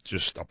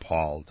just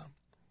appalled,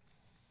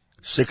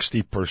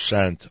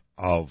 60%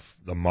 of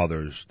the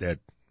mothers that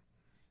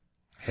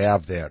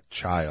have that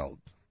child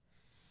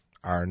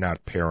are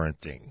not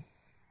parenting.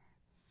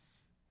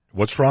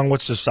 What's wrong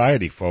with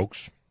society,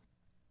 folks?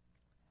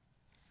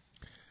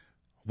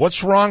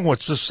 What's wrong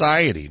with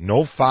society?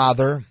 No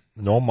father,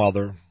 no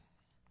mother.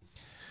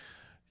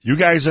 You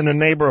guys in the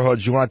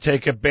neighborhoods, you want to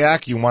take it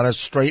back? You want to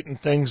straighten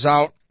things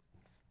out?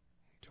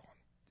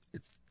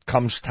 It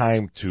comes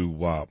time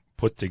to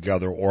put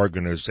together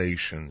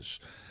organizations,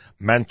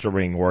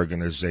 mentoring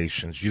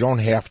organizations. You don't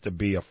have to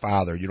be a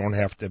father.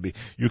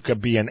 You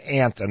could be an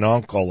aunt, an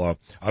uncle,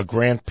 a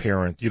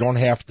grandparent.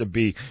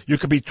 You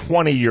could be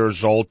 20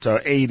 years old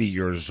to 80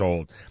 years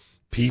old.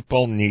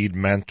 People need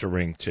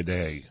mentoring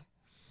today.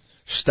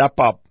 Step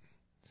up.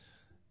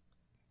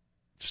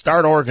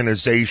 Start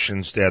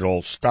organizations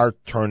that'll start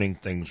turning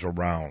things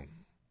around.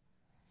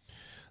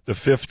 The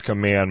fifth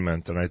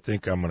commandment, and I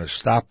think I'm going to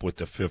stop with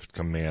the fifth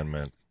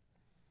commandment,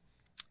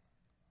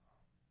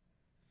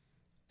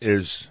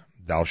 is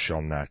thou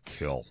shalt not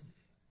kill.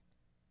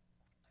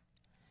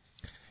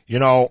 You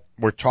know,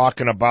 we're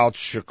talking about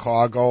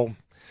Chicago.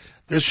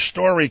 This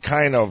story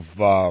kind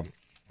of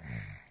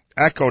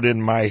echoed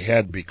in my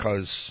head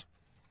because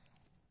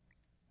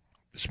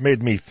it's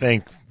made me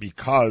think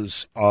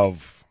because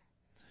of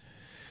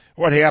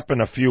what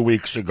happened a few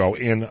weeks ago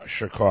in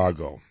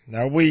Chicago.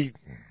 Now, we're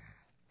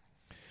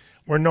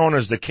known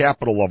as the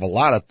capital of a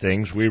lot of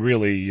things. We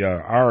really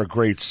are a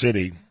great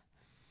city.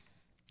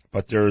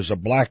 But there's a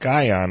black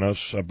eye on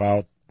us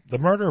about the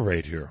murder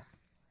rate here.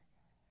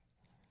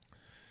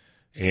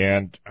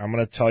 And I'm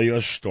going to tell you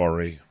a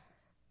story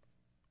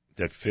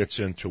that fits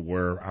into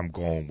where I'm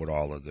going with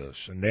all of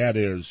this. And that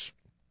is,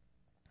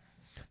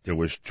 there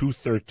was 2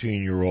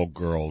 13-year-old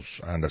girls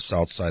on the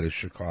south side of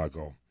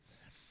Chicago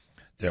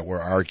that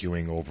were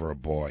arguing over a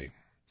boy.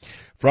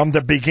 From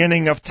the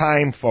beginning of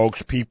time,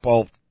 folks,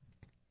 people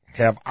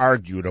have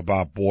argued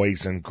about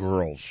boys and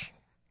girls.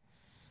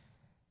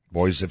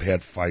 Boys have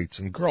had fights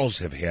and girls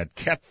have had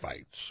cat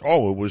fights.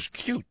 Oh, it was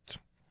cute.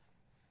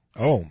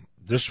 Oh,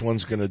 this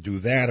one's going to do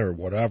that or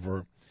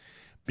whatever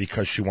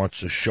because she wants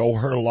to show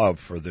her love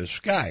for this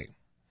guy.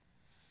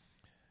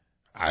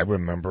 I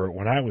remember it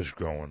when I was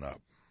growing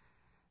up.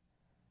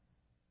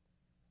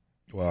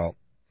 Well,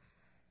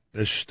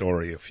 this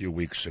story a few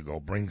weeks ago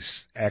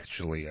brings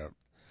actually a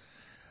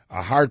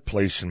hard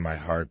place in my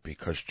heart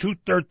because 2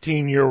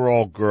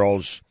 13-year-old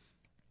girls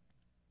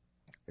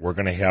were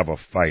going to have a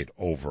fight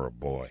over a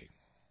boy.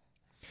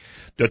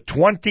 The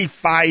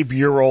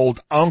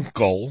 25-year-old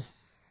uncle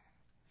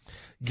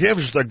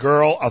gives the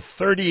girl a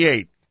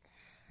 .38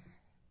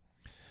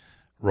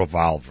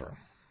 revolver,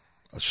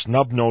 a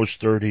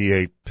snub-nosed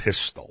 .38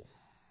 pistol,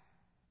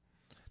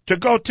 to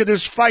go to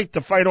this fight,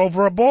 to fight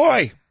over a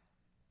boy.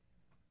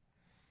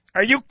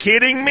 Are you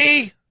kidding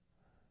me?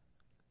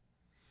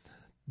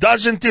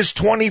 Doesn't this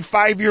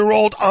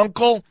 25-year-old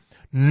uncle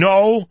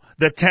know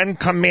the 10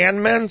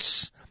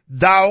 Commandments?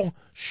 Thou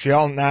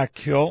shalt not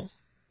kill?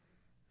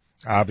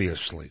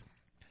 Obviously,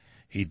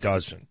 he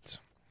doesn't.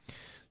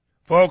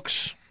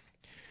 Folks,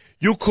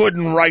 you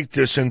couldn't write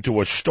this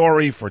into a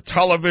story for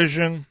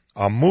television,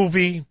 a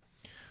movie,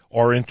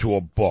 or into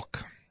a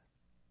book,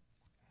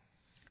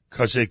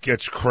 because it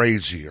gets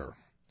crazier.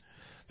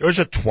 There's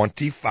a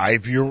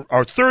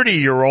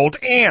 30-year-old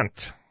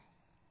aunt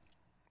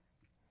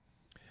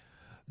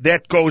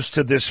that goes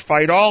to this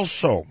fight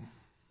also.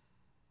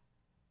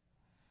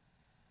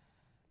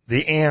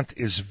 The aunt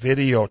is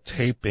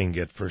videotaping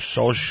it for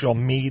social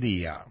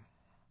media.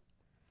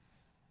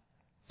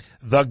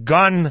 The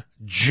gun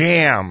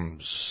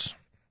jams.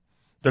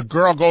 The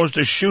girl goes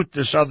to shoot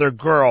this other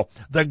girl.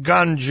 The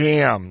gun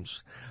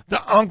jams.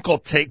 The uncle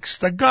takes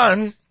the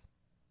gun,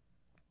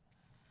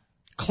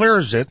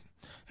 clears it,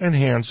 and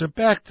hands it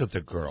back to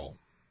the girl.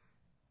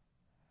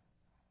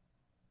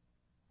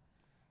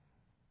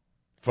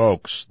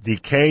 Folks,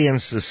 decay in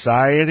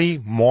society,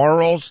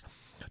 morals,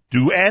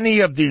 Have any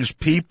of these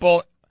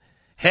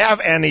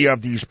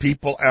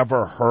people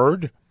ever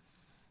heard,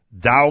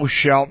 thou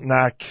shalt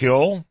not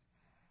kill?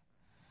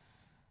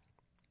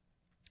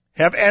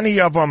 Have any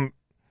of them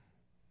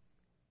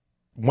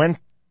went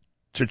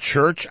to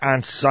church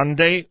on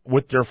Sunday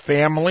with their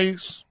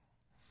families?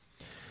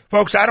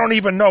 Folks, I don't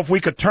even know if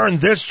we could turn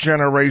this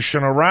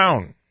generation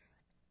around.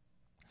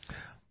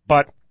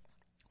 But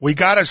we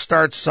got to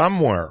start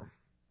somewhere.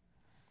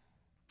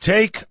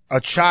 Take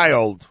a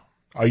child,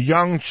 a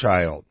young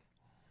child,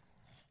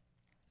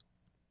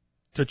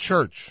 to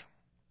church.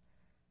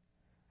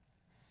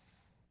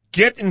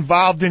 Get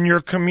involved in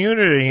your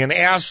community and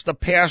ask the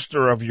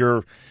pastor of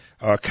your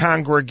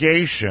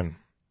congregation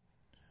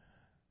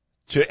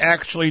to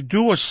actually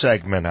do a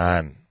segment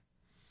on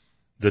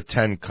the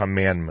Ten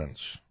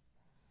Commandments.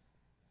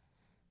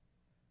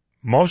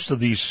 Most of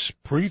these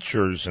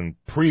preachers and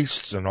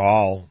priests and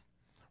all,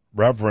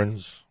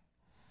 reverends,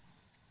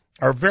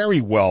 are very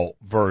well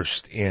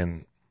versed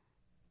in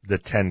the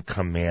Ten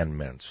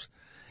Commandments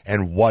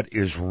and what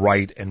is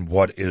right and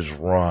what is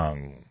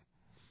wrong.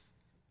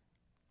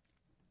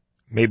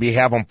 Maybe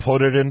have them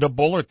put it in the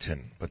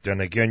bulletin, but then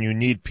again, you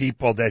need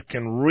people that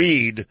can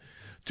read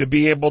to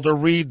be able to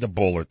read the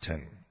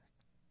bulletin.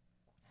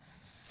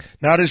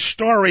 Now, this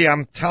story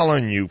I'm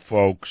telling you,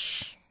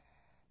 folks,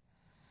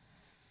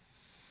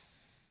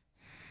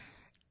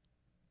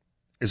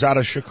 is out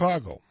of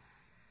Chicago.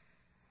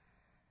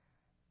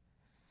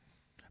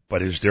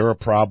 But is there a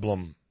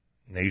problem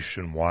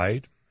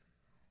nationwide?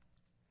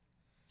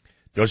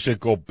 Does it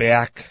go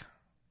back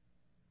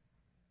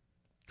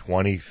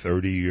 20,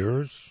 30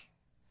 years?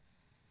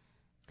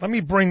 Let me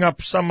bring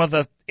up some of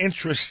the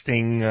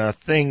interesting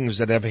things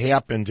that have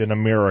happened in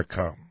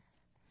America.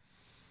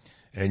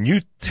 And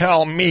you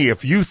tell me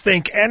if you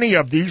think any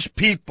of these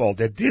people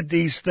that did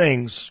these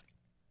things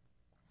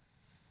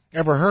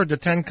ever heard the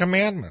Ten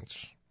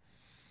Commandments,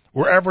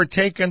 were ever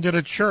taken to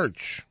the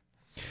church.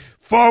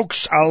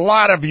 Folks, a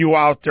lot of you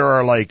out there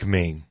are like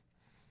me.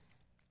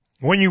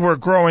 When you were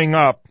growing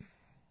up,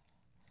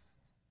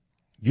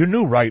 you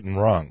knew right and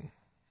wrong.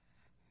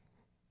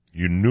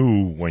 You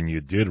knew when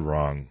you did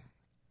wrong,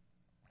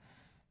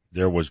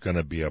 there was going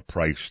to be a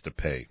price to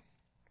pay.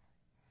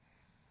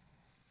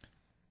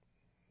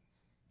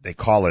 They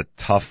call it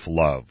tough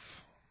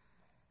love.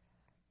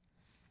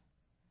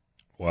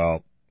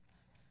 Well,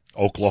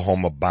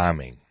 Oklahoma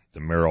bombing, the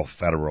Merrill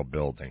Federal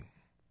Building.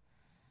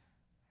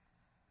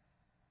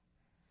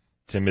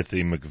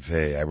 Timothy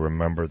McVeigh, I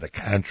remember the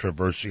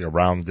controversy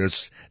around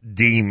this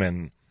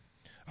demon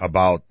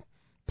about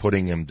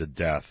putting him to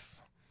death.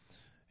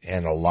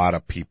 And a lot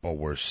of people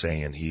were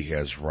saying he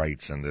has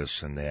rights and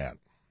this and that.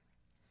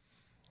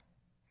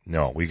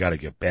 No, we got to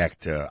get back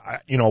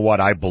to, you know what,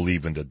 I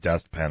believe in the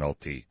death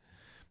penalty.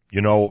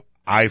 You know,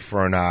 eye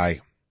for an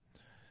eye.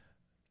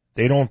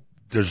 They don't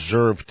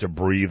deserve to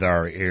breathe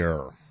our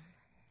air.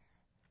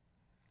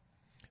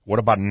 What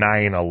about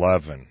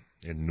 9/11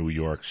 in New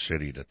York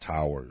City, the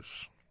towers?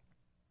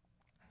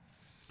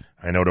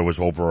 I know there was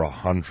over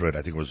 100,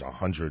 I think it was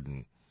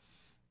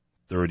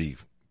 130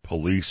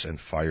 police and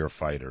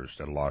firefighters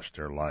that lost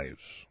their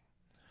lives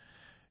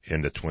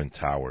in the Twin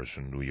Towers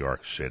in New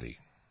York City.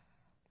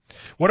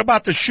 What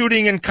about the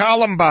shooting in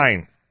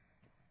Columbine?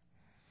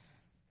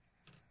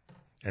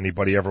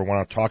 Anybody ever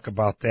want to talk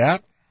about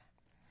that?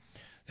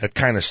 That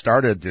kind of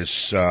started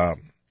this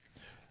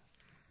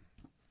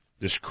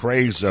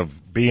craze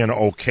of being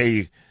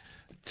okay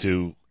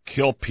to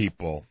kill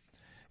people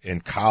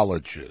in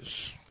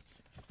colleges.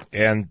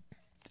 And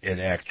it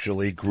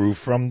actually grew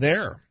from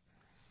there,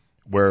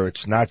 where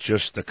it's not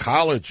just the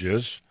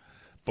colleges,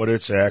 but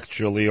it's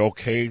actually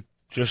okay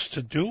just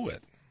to do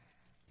it.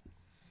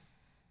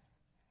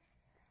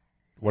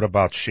 What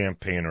about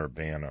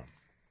Champaign-Urbana?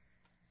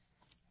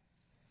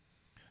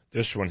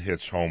 This one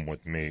hits home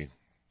with me.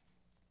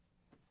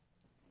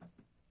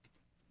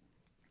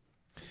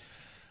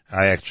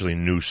 I actually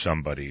knew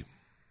somebody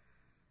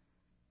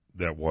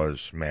that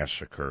was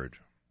massacred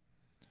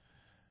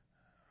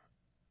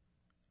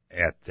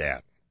at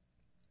that.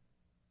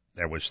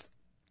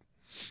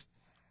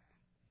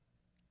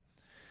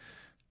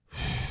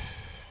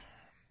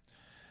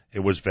 It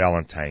was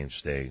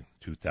Valentine's Day,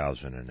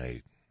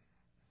 2008.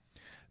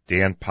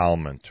 Dan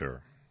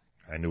Palmenter,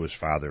 I knew his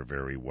father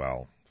very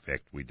well. In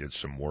fact, we did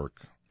some work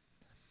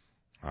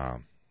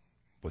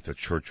with a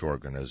church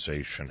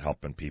organization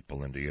helping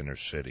people in the inner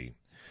city.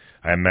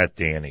 I met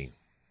Danny.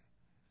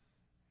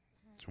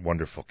 He's a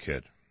wonderful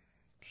kid.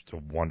 Just a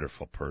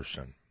wonderful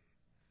person.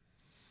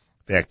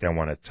 In fact, I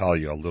want to tell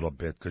you a little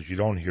bit because you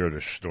don't hear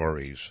the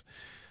stories.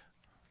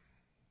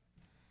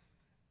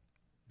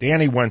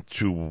 Danny went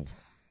to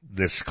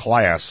this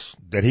class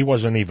that he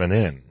wasn't even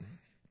in.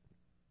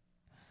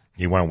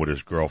 He went with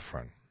his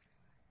girlfriend.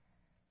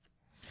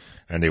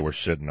 And they were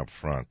sitting up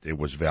front. It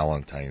was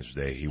Valentine's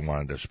Day. He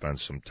wanted to spend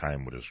some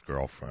time with his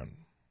girlfriend.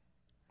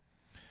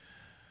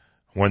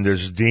 When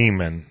this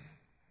demon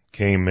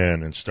came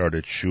in and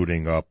started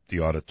shooting up the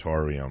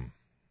auditorium,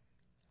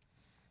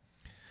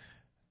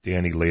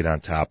 Danny laid on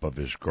top of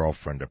his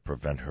girlfriend to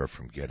prevent her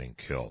from getting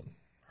killed.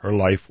 Her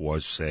life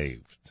was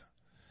saved.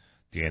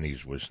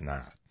 Danny's was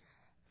not.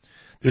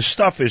 This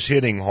stuff is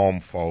hitting home,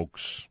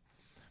 folks.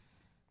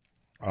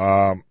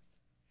 What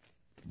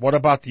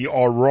about the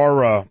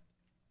Aurora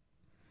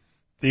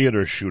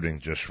theater shooting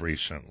just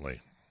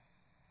recently?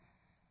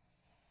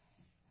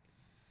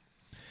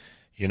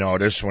 You know,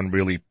 this one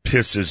really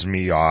pisses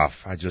me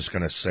off. I'm just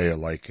going to say it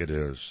like it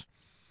is.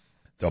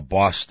 The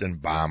Boston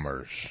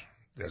Bombers.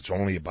 That's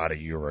only about a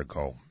year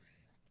ago.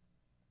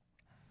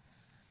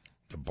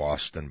 The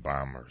Boston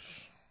Bombers.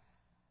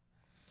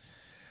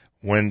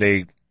 When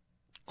they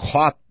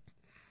caught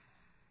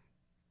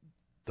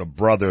the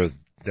brother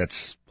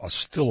that's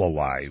still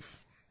alive,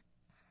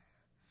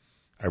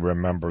 I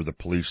remember the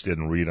police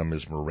didn't read him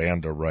his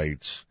Miranda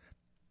rights.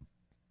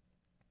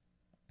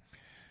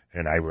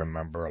 And I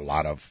remember a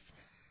lot of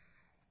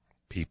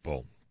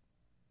people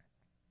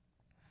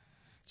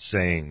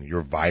saying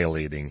you're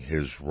violating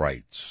his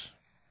rights.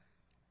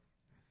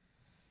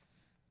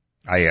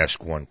 I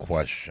ask one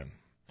question.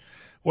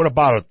 What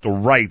about the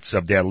rights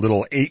of that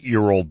little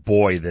 8-year-old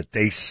boy that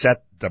they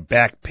set the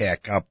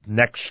backpack up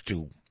next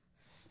to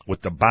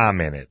with the bomb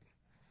in it?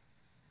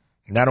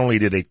 Not only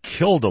did it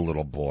kill the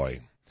little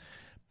boy,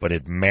 but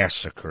it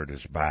massacred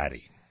his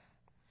body.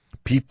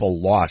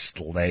 People lost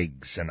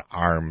legs and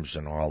arms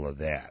and all of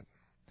that.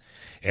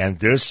 And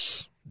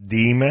this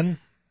demon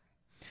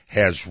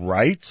has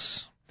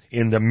rights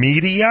in the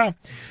media.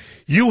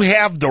 You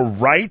have the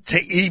right to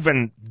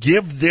even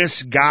give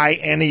this guy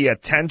any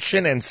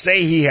attention and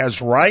say he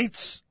has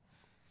rights?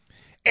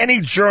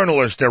 Any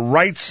journalist that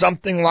writes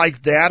something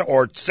like that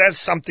or says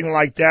something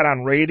like that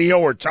on radio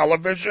or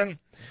television,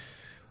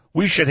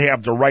 we should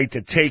have the right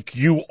to take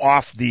you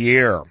off the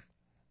air.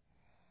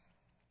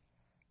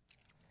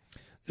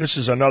 This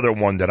is another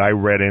one that I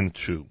read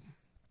into,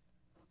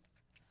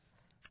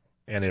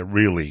 and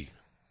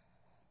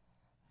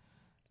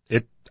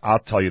I'll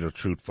tell you the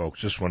truth,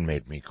 folks, this one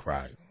made me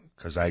cry,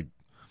 because I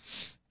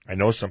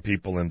know some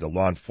people in the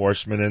law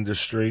enforcement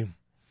industry,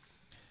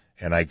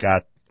 and I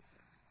got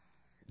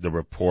the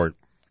report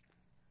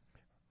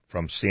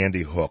from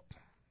Sandy Hook,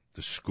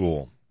 the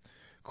school,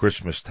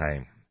 Christmas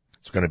time.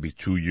 It's going to be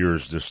 2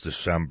 years this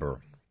December,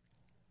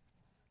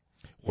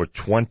 where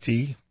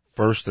 20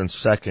 first and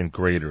second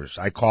graders,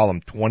 I call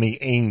them 20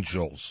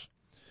 angels,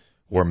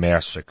 were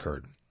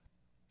massacred.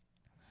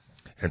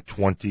 And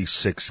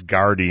 26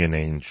 guardian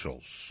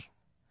angels.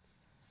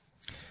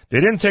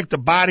 They didn't take the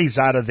bodies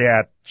out of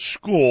that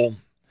school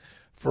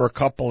for a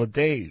couple of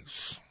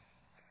days.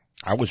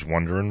 I was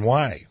wondering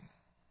why.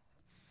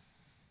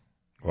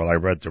 Well, I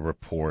read the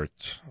report,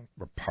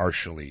 or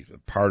partially,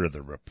 part of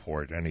the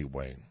report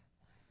anyway.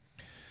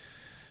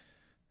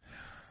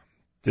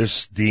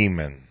 This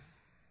demon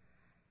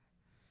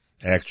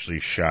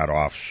actually shot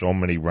off so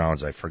many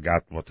rounds. I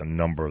forgot what the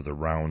number of the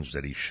rounds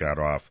that he shot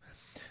off,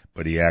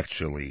 but he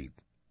actually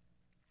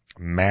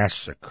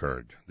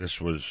massacred.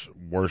 This was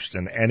worse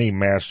than any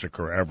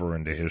massacre ever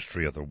in the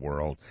history of the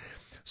world.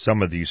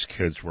 Some of these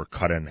kids were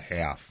cut in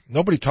half.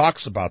 Nobody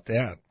talks about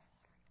that.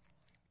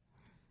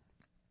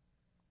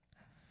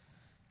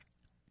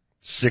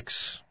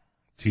 6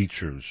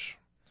 teachers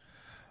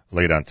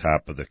laid on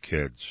top of the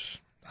kids.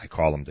 I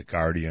call them the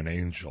guardian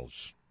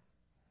angels.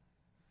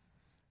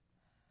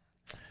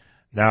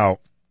 Now,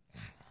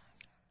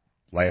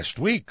 last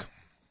week,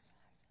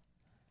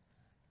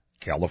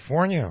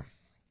 California,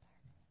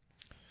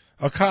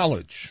 a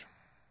college,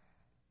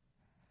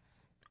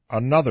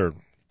 another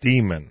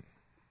demon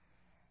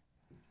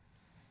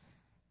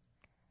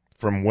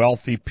from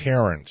wealthy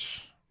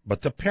parents,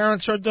 but the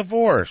parents are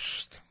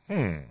divorced.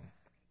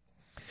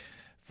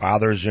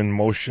 Father's in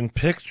motion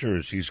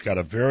pictures. He's got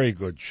a very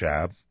good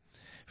job.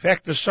 In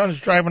fact, the son's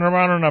driving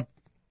around in a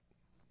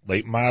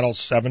late model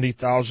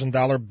 $70,000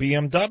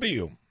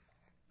 BMW.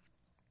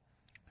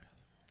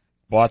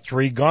 Bought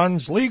 3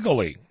 guns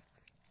legally.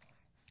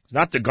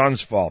 Not the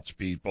gun's fault,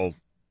 people.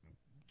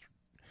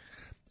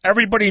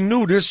 Everybody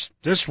knew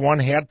this one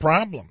had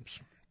problems.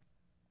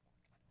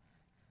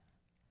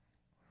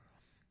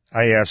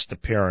 I asked the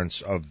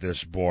parents of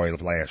this boy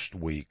last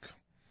week,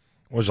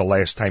 when was the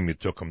last time you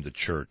took him to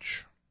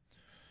church?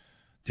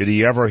 Did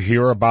he ever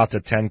hear about the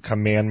 10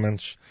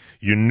 Commandments?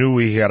 You knew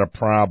he had a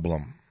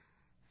problem.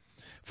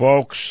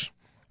 Folks,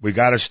 we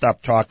got to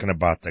stop talking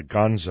about the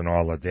guns and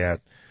all of that.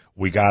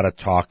 We got to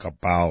talk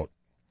about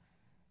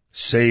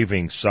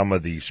saving some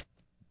of these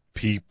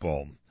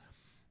people.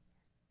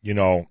 You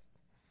know,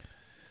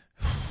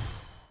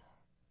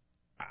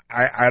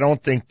 I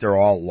don't think they're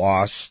all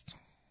lost.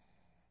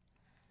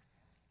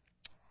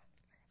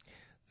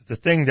 The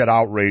thing that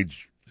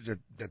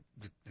that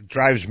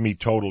drives me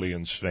totally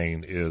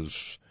insane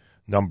is,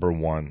 number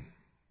one,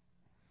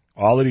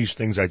 all of these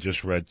things I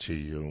just read to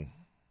you,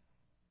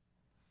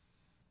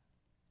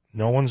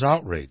 no one's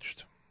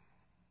outraged.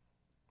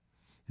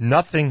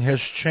 Nothing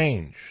has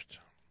changed.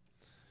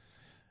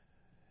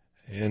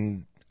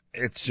 And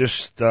it's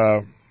just,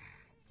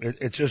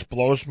 it just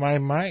blows my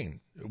mind.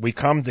 We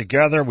come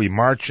together, we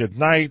march at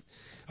night,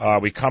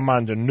 we come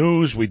on the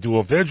news, we do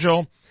a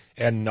vigil,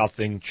 and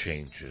nothing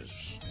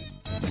changes.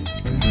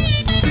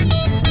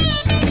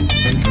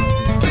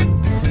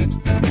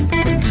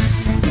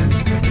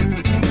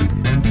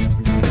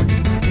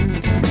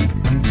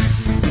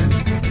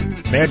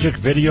 Magic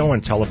Video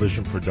and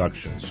Television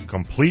Productions.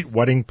 Complete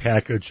wedding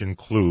package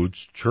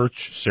includes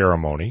church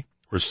ceremony,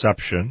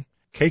 reception,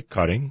 cake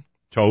cutting,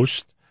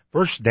 toast,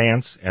 first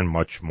dance, and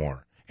much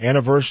more.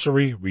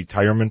 Anniversary,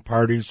 retirement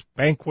parties,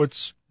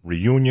 banquets,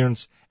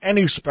 reunions,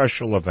 any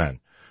special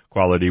event.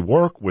 Quality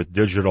work with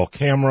digital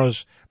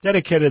cameras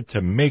dedicated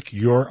to make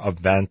your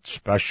event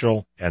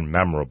special and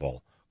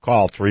memorable.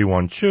 Call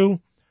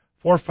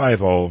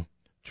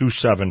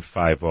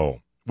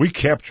 312-450-2750. We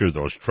capture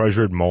those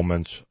treasured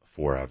moments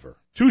forever.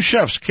 Two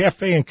Chefs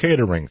Cafe and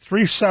Catering,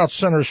 3 South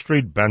Center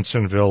Street,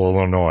 Bensonville,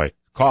 Illinois.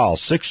 Call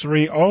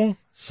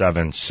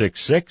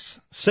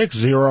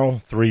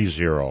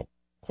 630-766-6030.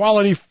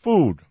 Quality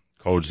food,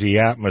 cozy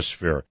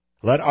atmosphere.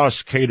 Let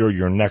us cater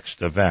your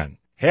next event.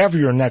 Have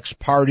your next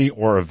party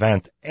or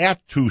event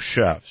at Two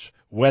Chefs.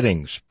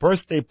 Weddings,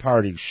 birthday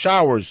parties,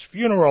 showers,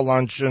 funeral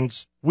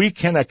luncheons. We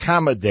can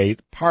accommodate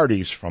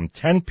parties from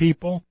 10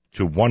 people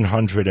to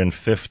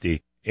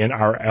 150 in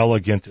our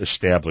elegant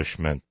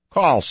establishment.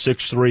 Call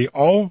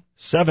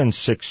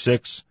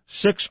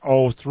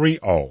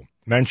 630-766-6030.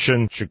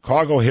 Mention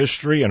Chicago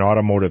History and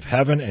Automotive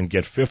Heaven and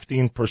get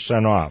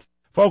 15% off.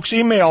 Folks,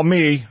 email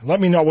me. Let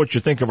me know what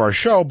you think of our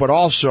show, but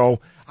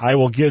also I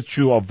will get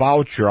you a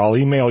voucher. I'll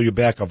email you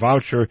back a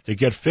voucher to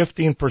get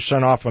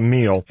 15% off a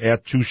meal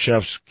at Two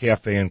Chefs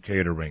Cafe and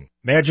Catering.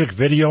 Magic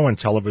Video and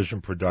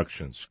Television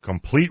Productions.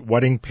 Complete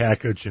wedding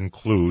package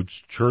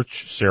includes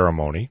church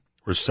ceremony,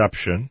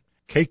 reception,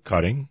 cake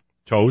cutting,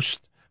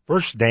 toast,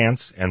 first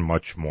dance, and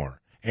much more.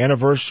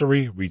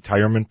 Anniversary,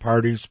 retirement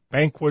parties,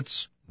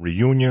 banquets,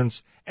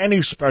 reunions,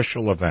 any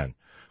special event.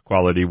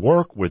 Quality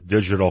work with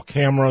digital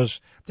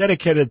cameras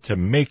dedicated to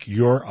make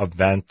your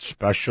event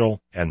special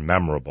and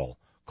memorable.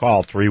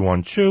 Call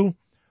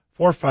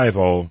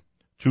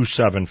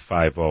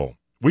 312-450-2750.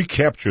 We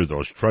capture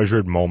those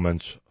treasured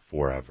moments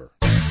forever.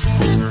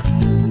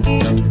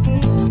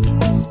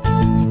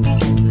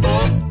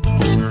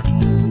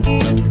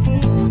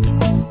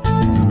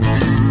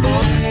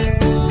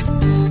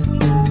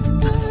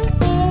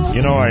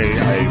 You know,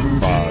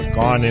 I've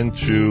gone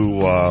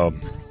into, I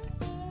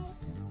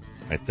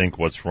think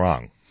what's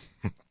wrong.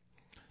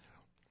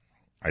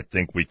 I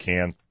think we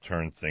can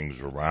turn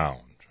things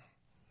around.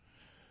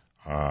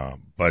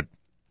 But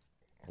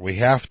we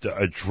have to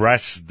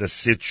address the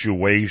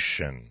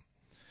situation.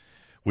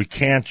 We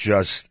can't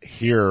just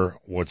hear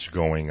what's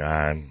going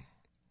on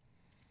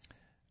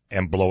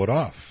and blow it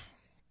off.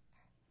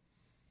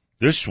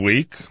 This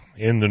week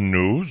in the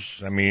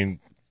news,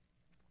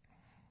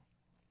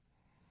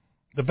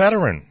 the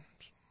veterans,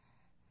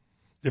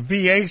 the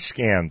VA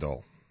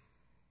scandal.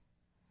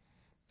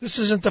 This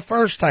isn't the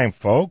first time,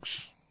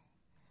 folks.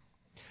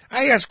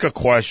 I ask a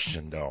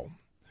question, though.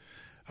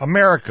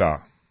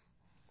 America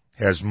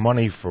has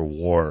money for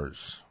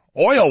wars.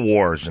 Oil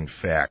wars, in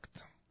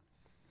fact.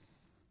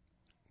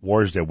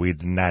 Wars that we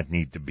do not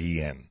need to be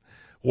in.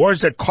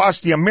 Wars that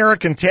cost the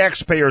American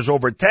taxpayers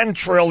over $10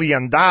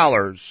 trillion.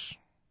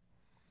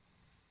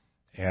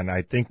 And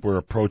I think we're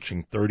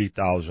approaching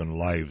 30,000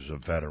 lives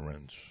of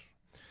veterans.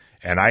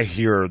 And I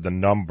hear the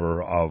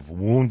number of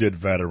wounded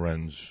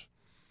veterans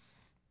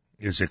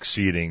is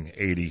exceeding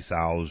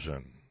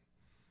 80,000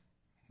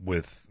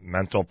 with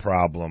mental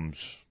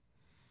problems,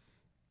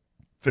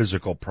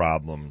 physical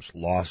problems,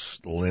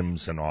 lost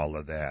limbs, and all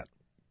of that.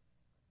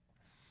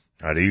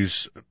 Now,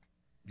 these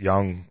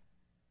young,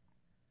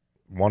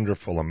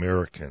 wonderful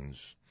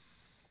Americans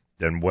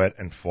then went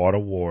and fought a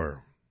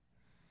war,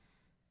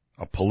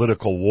 a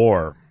political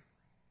war,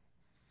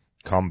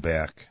 come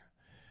back,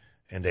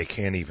 and they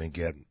can't even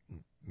get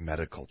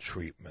medical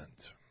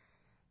treatment.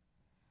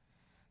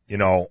 You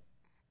know,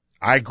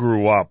 I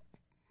grew up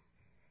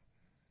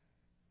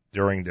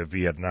during the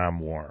Vietnam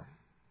War.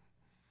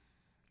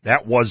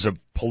 That was a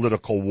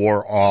political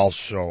war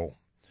also,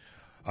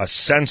 a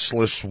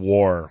senseless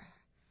war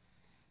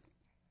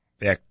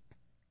that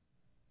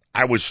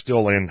I was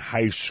still in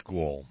high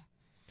school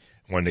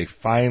when they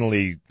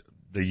finally,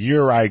 the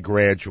year I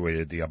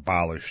graduated, they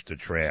abolished the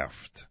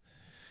draft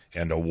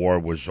and the war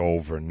was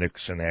over.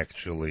 Nixon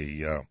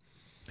actually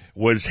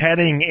was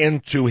heading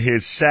into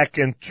his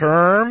second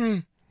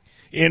term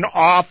in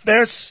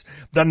office.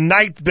 The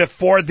night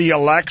before the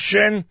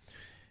election,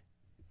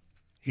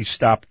 he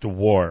stopped the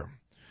war.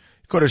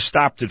 He could have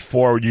stopped it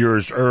 4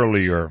 years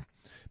earlier,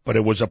 but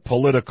it was a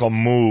political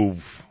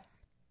move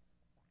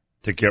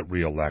to get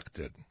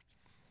reelected.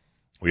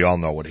 We all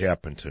know what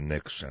happened to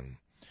Nixon.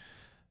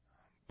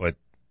 But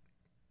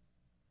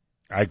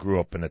I grew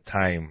up in a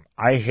time,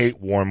 I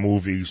hate war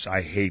movies.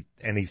 I hate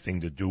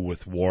anything to do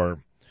with war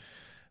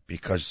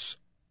because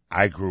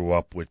I grew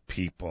up with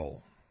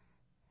people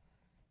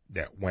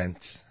that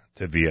went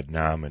to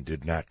Vietnam and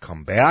did not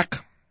come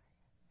back.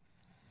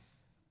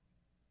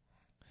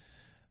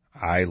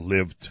 I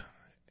lived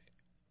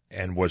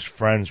and was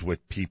friends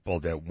with people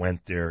that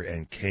went there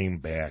and came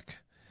back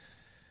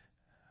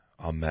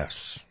a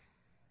mess.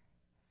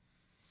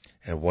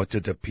 And what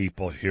did the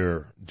people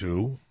here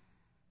do?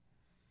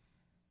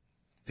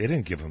 They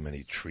didn't give them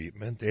any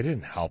treatment. They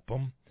didn't help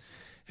them.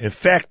 In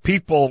fact,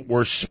 people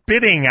were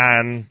spitting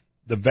on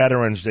the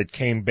veterans that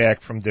came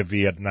back from the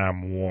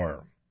Vietnam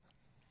War.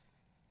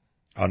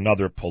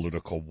 Another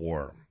political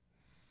war.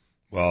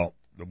 Well,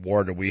 the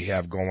war that we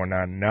have going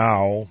on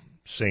now,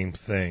 same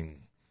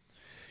thing.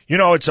 You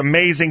know, it's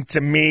amazing to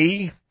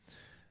me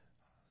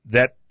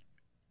that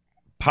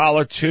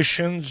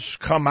politicians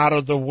come out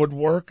of the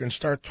woodwork and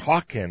start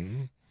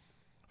talking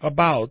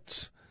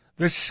about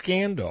this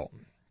scandal.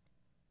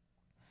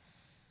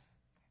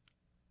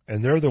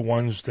 And they're the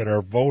ones that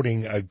are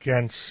voting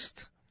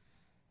against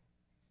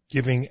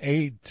giving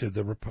aid to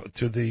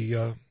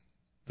the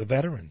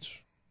veterans.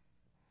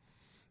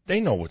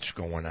 They know what's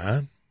going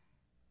on.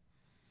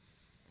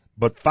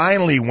 But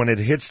finally, when it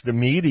hits the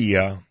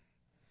media,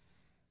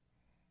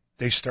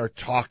 they start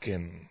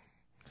talking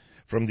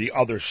from the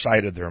other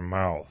side of their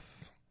mouth.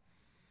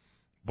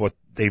 But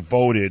they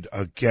voted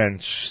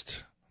against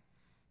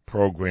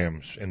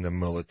programs in the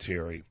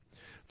military.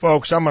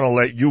 Folks, I'm going to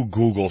let you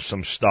Google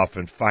some stuff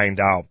and find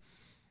out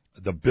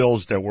the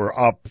bills that were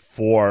up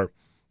for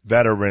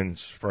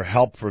veterans, for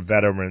help for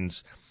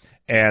veterans,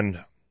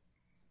 and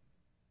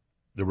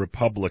the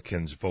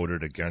Republicans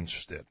voted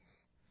against it.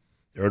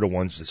 They're the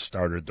ones that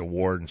started the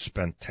war and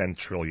spent $10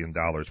 trillion.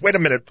 Wait a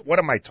minute, what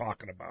am I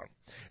talking about?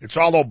 It's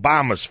all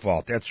Obama's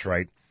fault, that's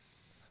right.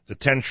 The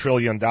 $10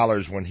 trillion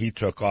when he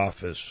took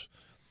office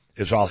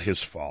is all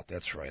his fault,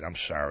 that's right, I'm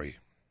sorry.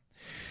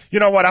 You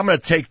know what, I'm going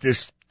to take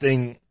this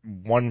thing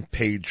one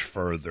page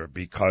further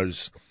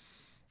because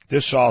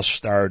this all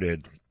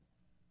started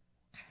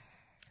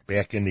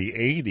back in the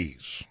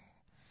 80s.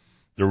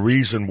 The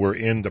reason we're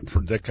in the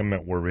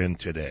predicament we're in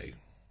today.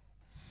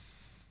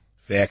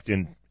 In fact,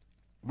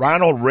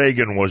 Ronald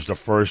Reagan was the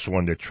first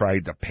one that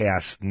tried to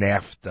pass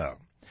NAFTA,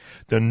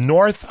 the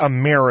North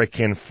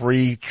American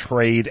Free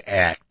Trade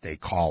Act, they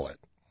call it.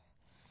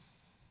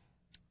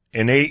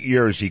 In 8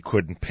 years, he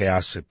couldn't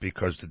pass it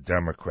because the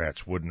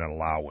Democrats wouldn't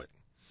allow it.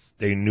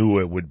 They knew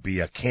it would be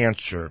a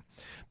cancer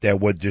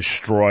that would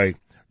destroy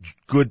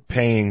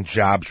good-paying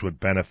jobs with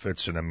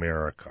benefits in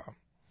America.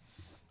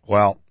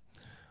 Well,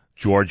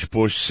 George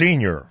Bush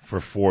Sr.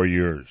 for 4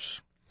 years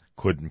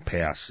couldn't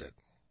pass it.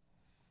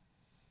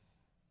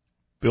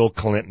 Bill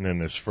Clinton in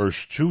his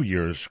first 2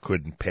 years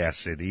couldn't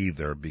pass it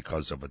either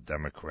because of a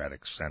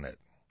Democratic Senate.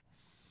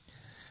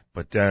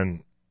 But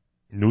then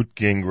Newt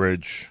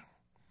Gingrich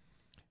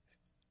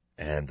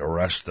and the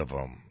rest of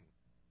them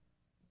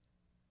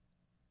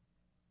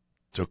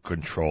took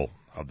control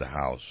of the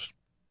House.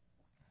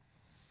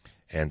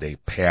 And they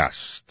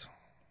passed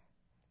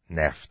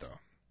NAFTA,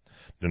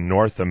 the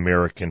North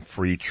American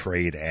Free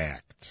Trade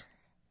Act.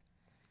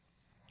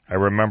 I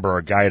remember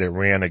a guy that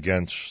ran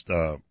against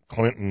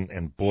Clinton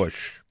and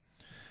Bush,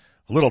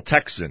 a little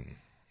Texan.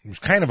 It was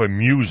kind of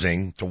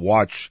amusing to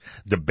watch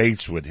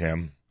debates with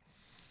him.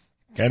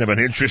 Kind of an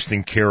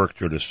interesting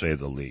character, to say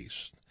the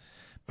least.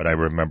 But I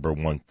remember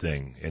one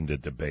thing in the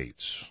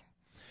debates.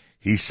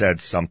 He said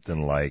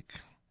something like,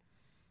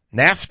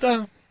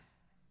 NAFTA?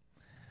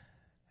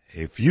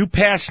 If you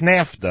pass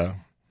NAFTA,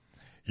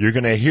 you're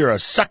going to hear a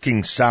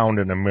sucking sound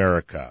in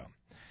America.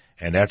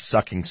 And that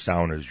sucking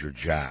sound is your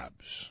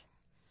jobs.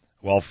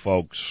 Well,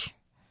 folks,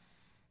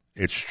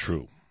 it's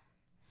true.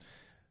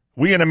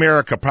 We in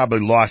America probably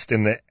lost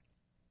in the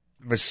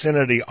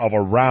vicinity of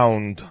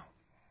around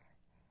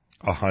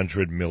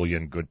 100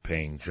 million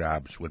good-paying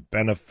jobs with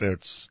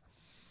benefits,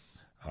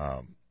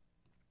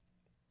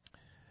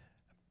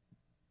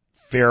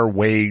 fair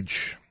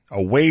wage,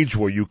 a wage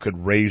where you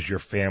could raise your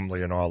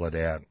family and all of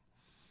that,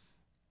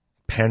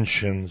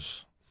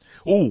 pensions.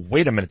 Oh,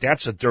 wait a minute,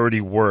 that's a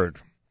dirty word.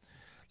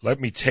 Let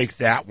me take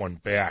that one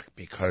back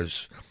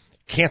because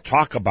can't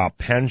talk about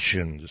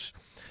pensions.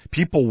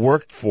 People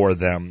worked for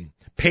them,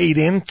 paid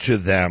into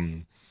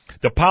them.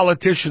 The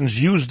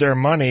politicians used their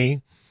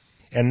money,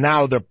 and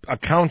now the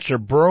accounts are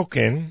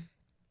broken.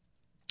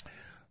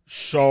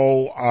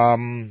 So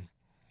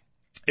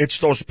it's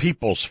those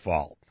people's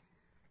fault.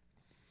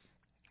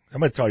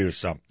 I'm going to tell you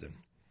something.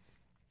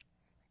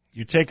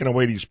 You're taking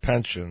away these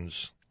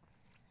pensions,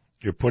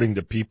 you're putting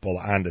the people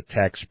on the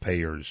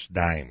taxpayers'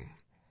 dime.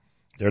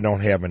 They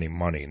don't have any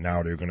money.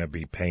 Now they're going to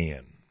be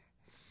paying.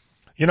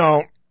 You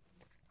know,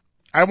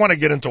 I want to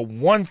get into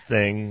one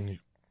thing.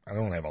 I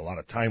don't have a lot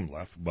of time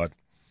left, but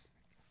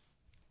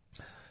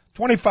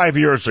 25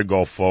 years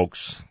ago,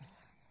 folks,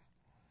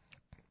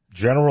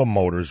 General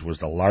Motors was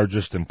the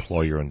largest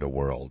employer in the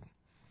world,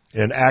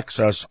 in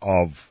excess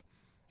of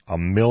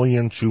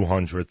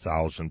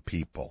 1,200,000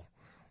 people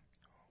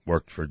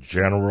worked for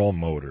General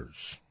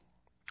Motors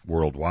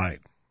worldwide.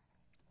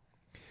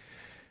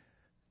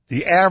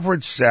 The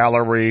average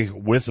salary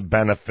with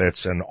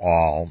benefits and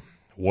all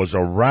was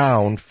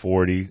around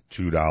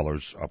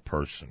 $42 a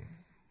person.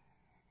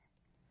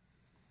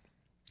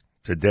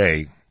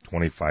 Today,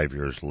 25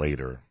 years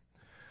later,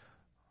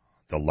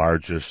 the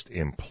largest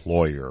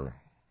employer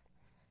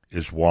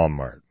is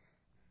Walmart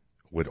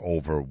with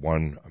over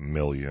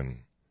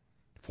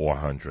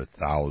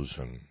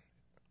 1,400,000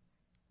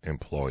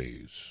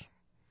 employees.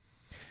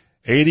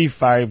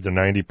 85 to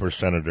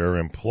 90% of their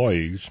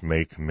employees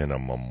make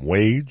minimum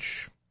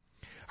wage,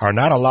 are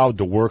not allowed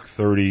to work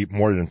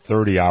more than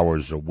 30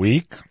 hours a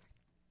week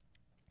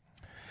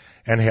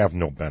and have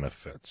no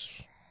benefits.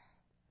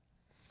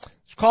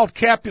 It's called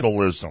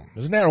capitalism.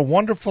 Isn't that a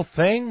wonderful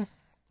thing?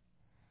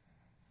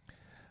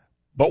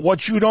 But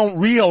what you don't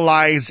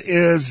realize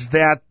is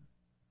that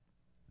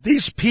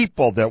these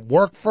people that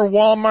work for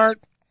Walmart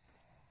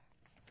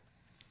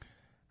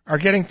are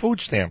getting food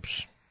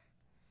stamps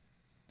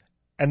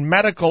and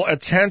medical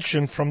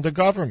attention from the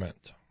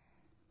government.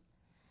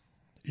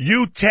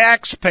 You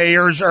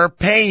taxpayers are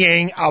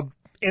paying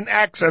in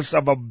excess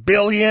of $1.5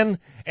 billion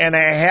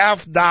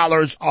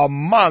a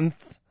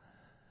month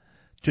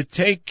to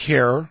take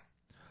care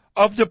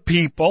of the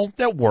people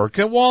that work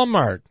at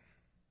Walmart.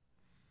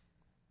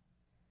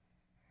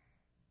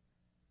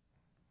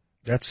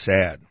 That's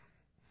sad.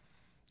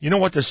 You know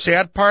what the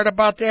sad part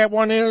about that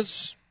one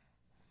is?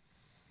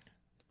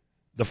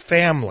 The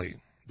family,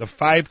 the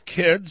 5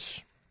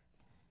 kids,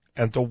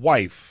 and the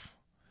wife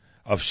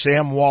of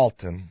Sam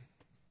Walton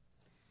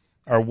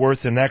are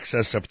worth in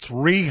excess of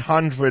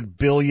 $300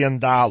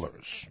 billion.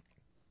 I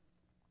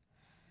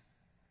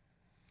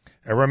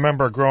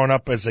remember growing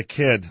up as a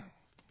kid,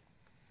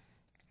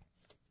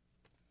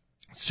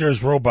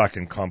 Sears Roebuck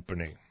and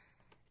Company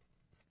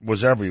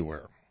was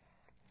everywhere.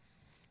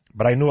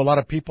 But I knew a lot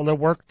of people that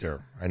worked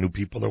there. I knew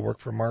people that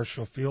worked for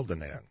Marshall Field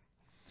and that.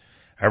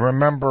 I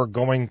remember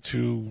going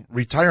to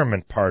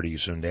retirement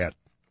parties and that.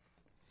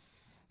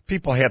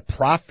 People had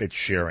profit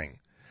sharing.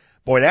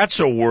 Boy, that's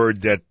a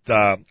word that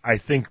I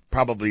think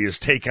probably is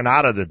taken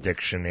out of the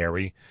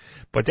dictionary.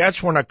 But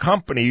that's when a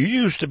company, you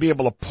used to be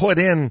able to put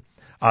in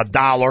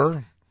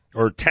 $1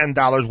 or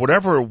 $10,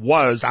 whatever it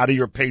was, out of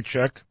your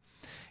paycheck,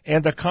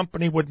 and the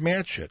company would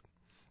match it.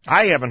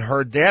 I haven't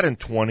heard that in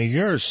 20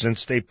 years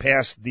since they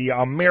passed the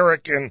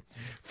American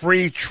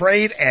Free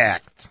Trade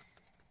Act.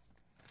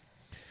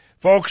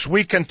 Folks,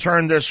 we can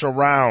turn this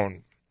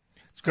around.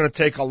 It's going to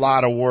take a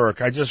lot of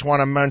work. I just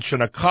want to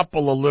mention a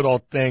couple of little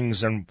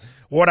things and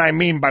what I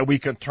mean by we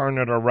can turn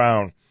it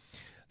around.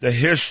 The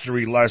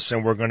history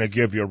lesson we're going to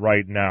give you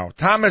right now.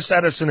 Thomas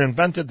Edison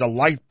invented the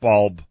light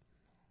bulb,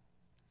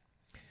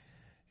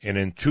 and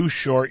in 2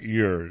 short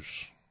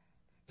years,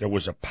 there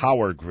was a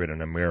power grid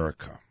in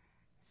America.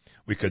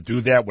 We could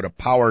do that with a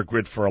power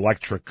grid for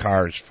electric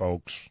cars,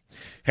 folks.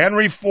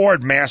 Henry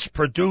Ford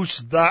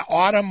mass-produced the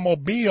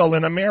automobile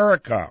in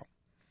America.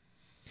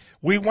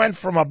 We went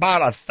from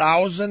about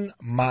 1,000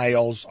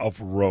 miles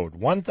of road,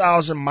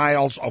 1,000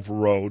 miles of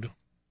road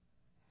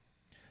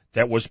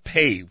that was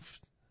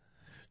paved,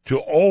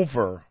 to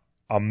over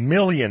 1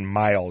 million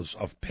miles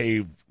of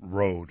paved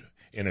road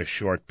in a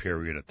short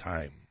period of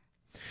time.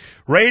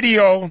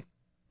 Radio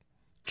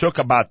took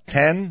about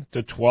 10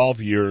 to 12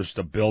 years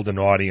to build an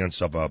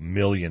audience of 1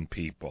 million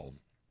people.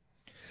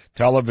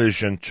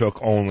 Television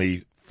took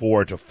only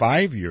 4 to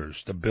 5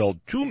 years to build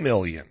 2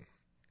 million.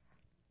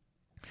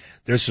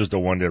 This is the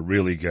one that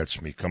really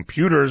gets me.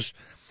 Computers,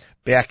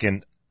 back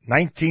in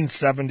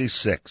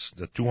 1976,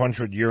 the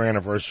 200-year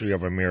anniversary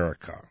of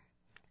America,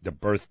 the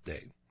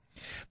birthday.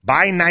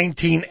 By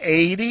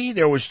 1980,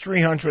 there was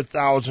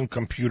 300,000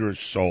 computers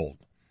sold.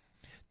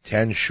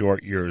 10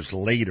 short years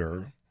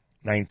later,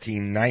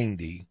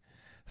 1990,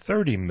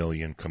 30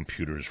 million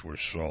computers were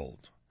sold.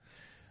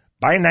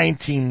 By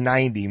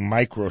 1990,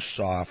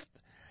 Microsoft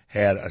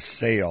had a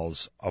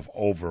sales of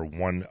over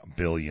 $1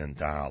 billion.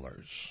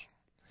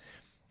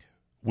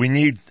 We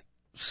need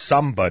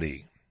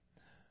somebody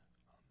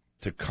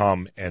to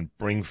come and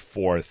bring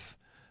forth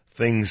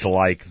things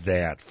like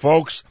that.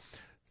 Folks,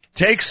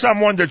 take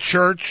someone to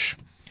church,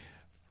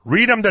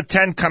 read them the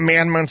 10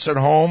 Commandments at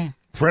home,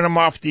 print them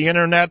off the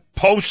internet,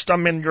 post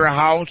them in your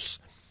house.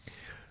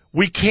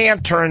 We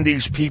can't turn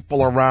these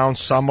people around,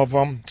 some of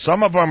them.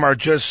 Some of them are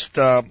just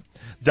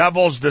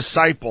devil's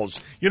disciples.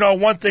 You know,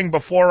 one thing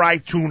before I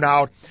tune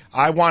out,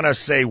 I want to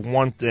say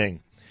one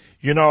thing.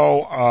 You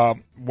know,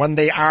 when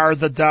they are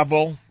the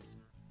devil,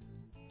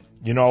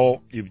 you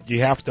know,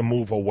 you have to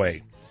move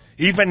away.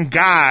 Even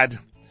God,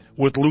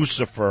 with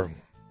Lucifer,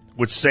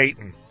 with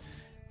Satan,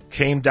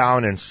 came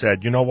down and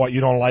said, you know what, you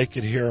don't like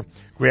it here?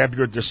 Grab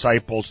your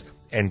disciples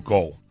and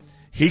go.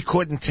 He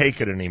couldn't take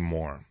it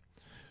anymore.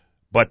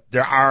 But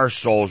there are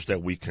souls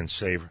that we can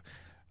save.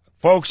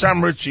 Folks,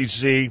 I'm Richie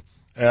Z.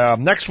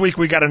 Next week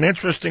we got an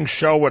interesting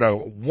show with a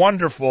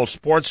wonderful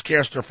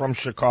sportscaster from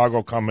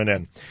Chicago coming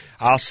in.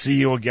 I'll see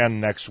you again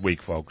next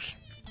week, folks.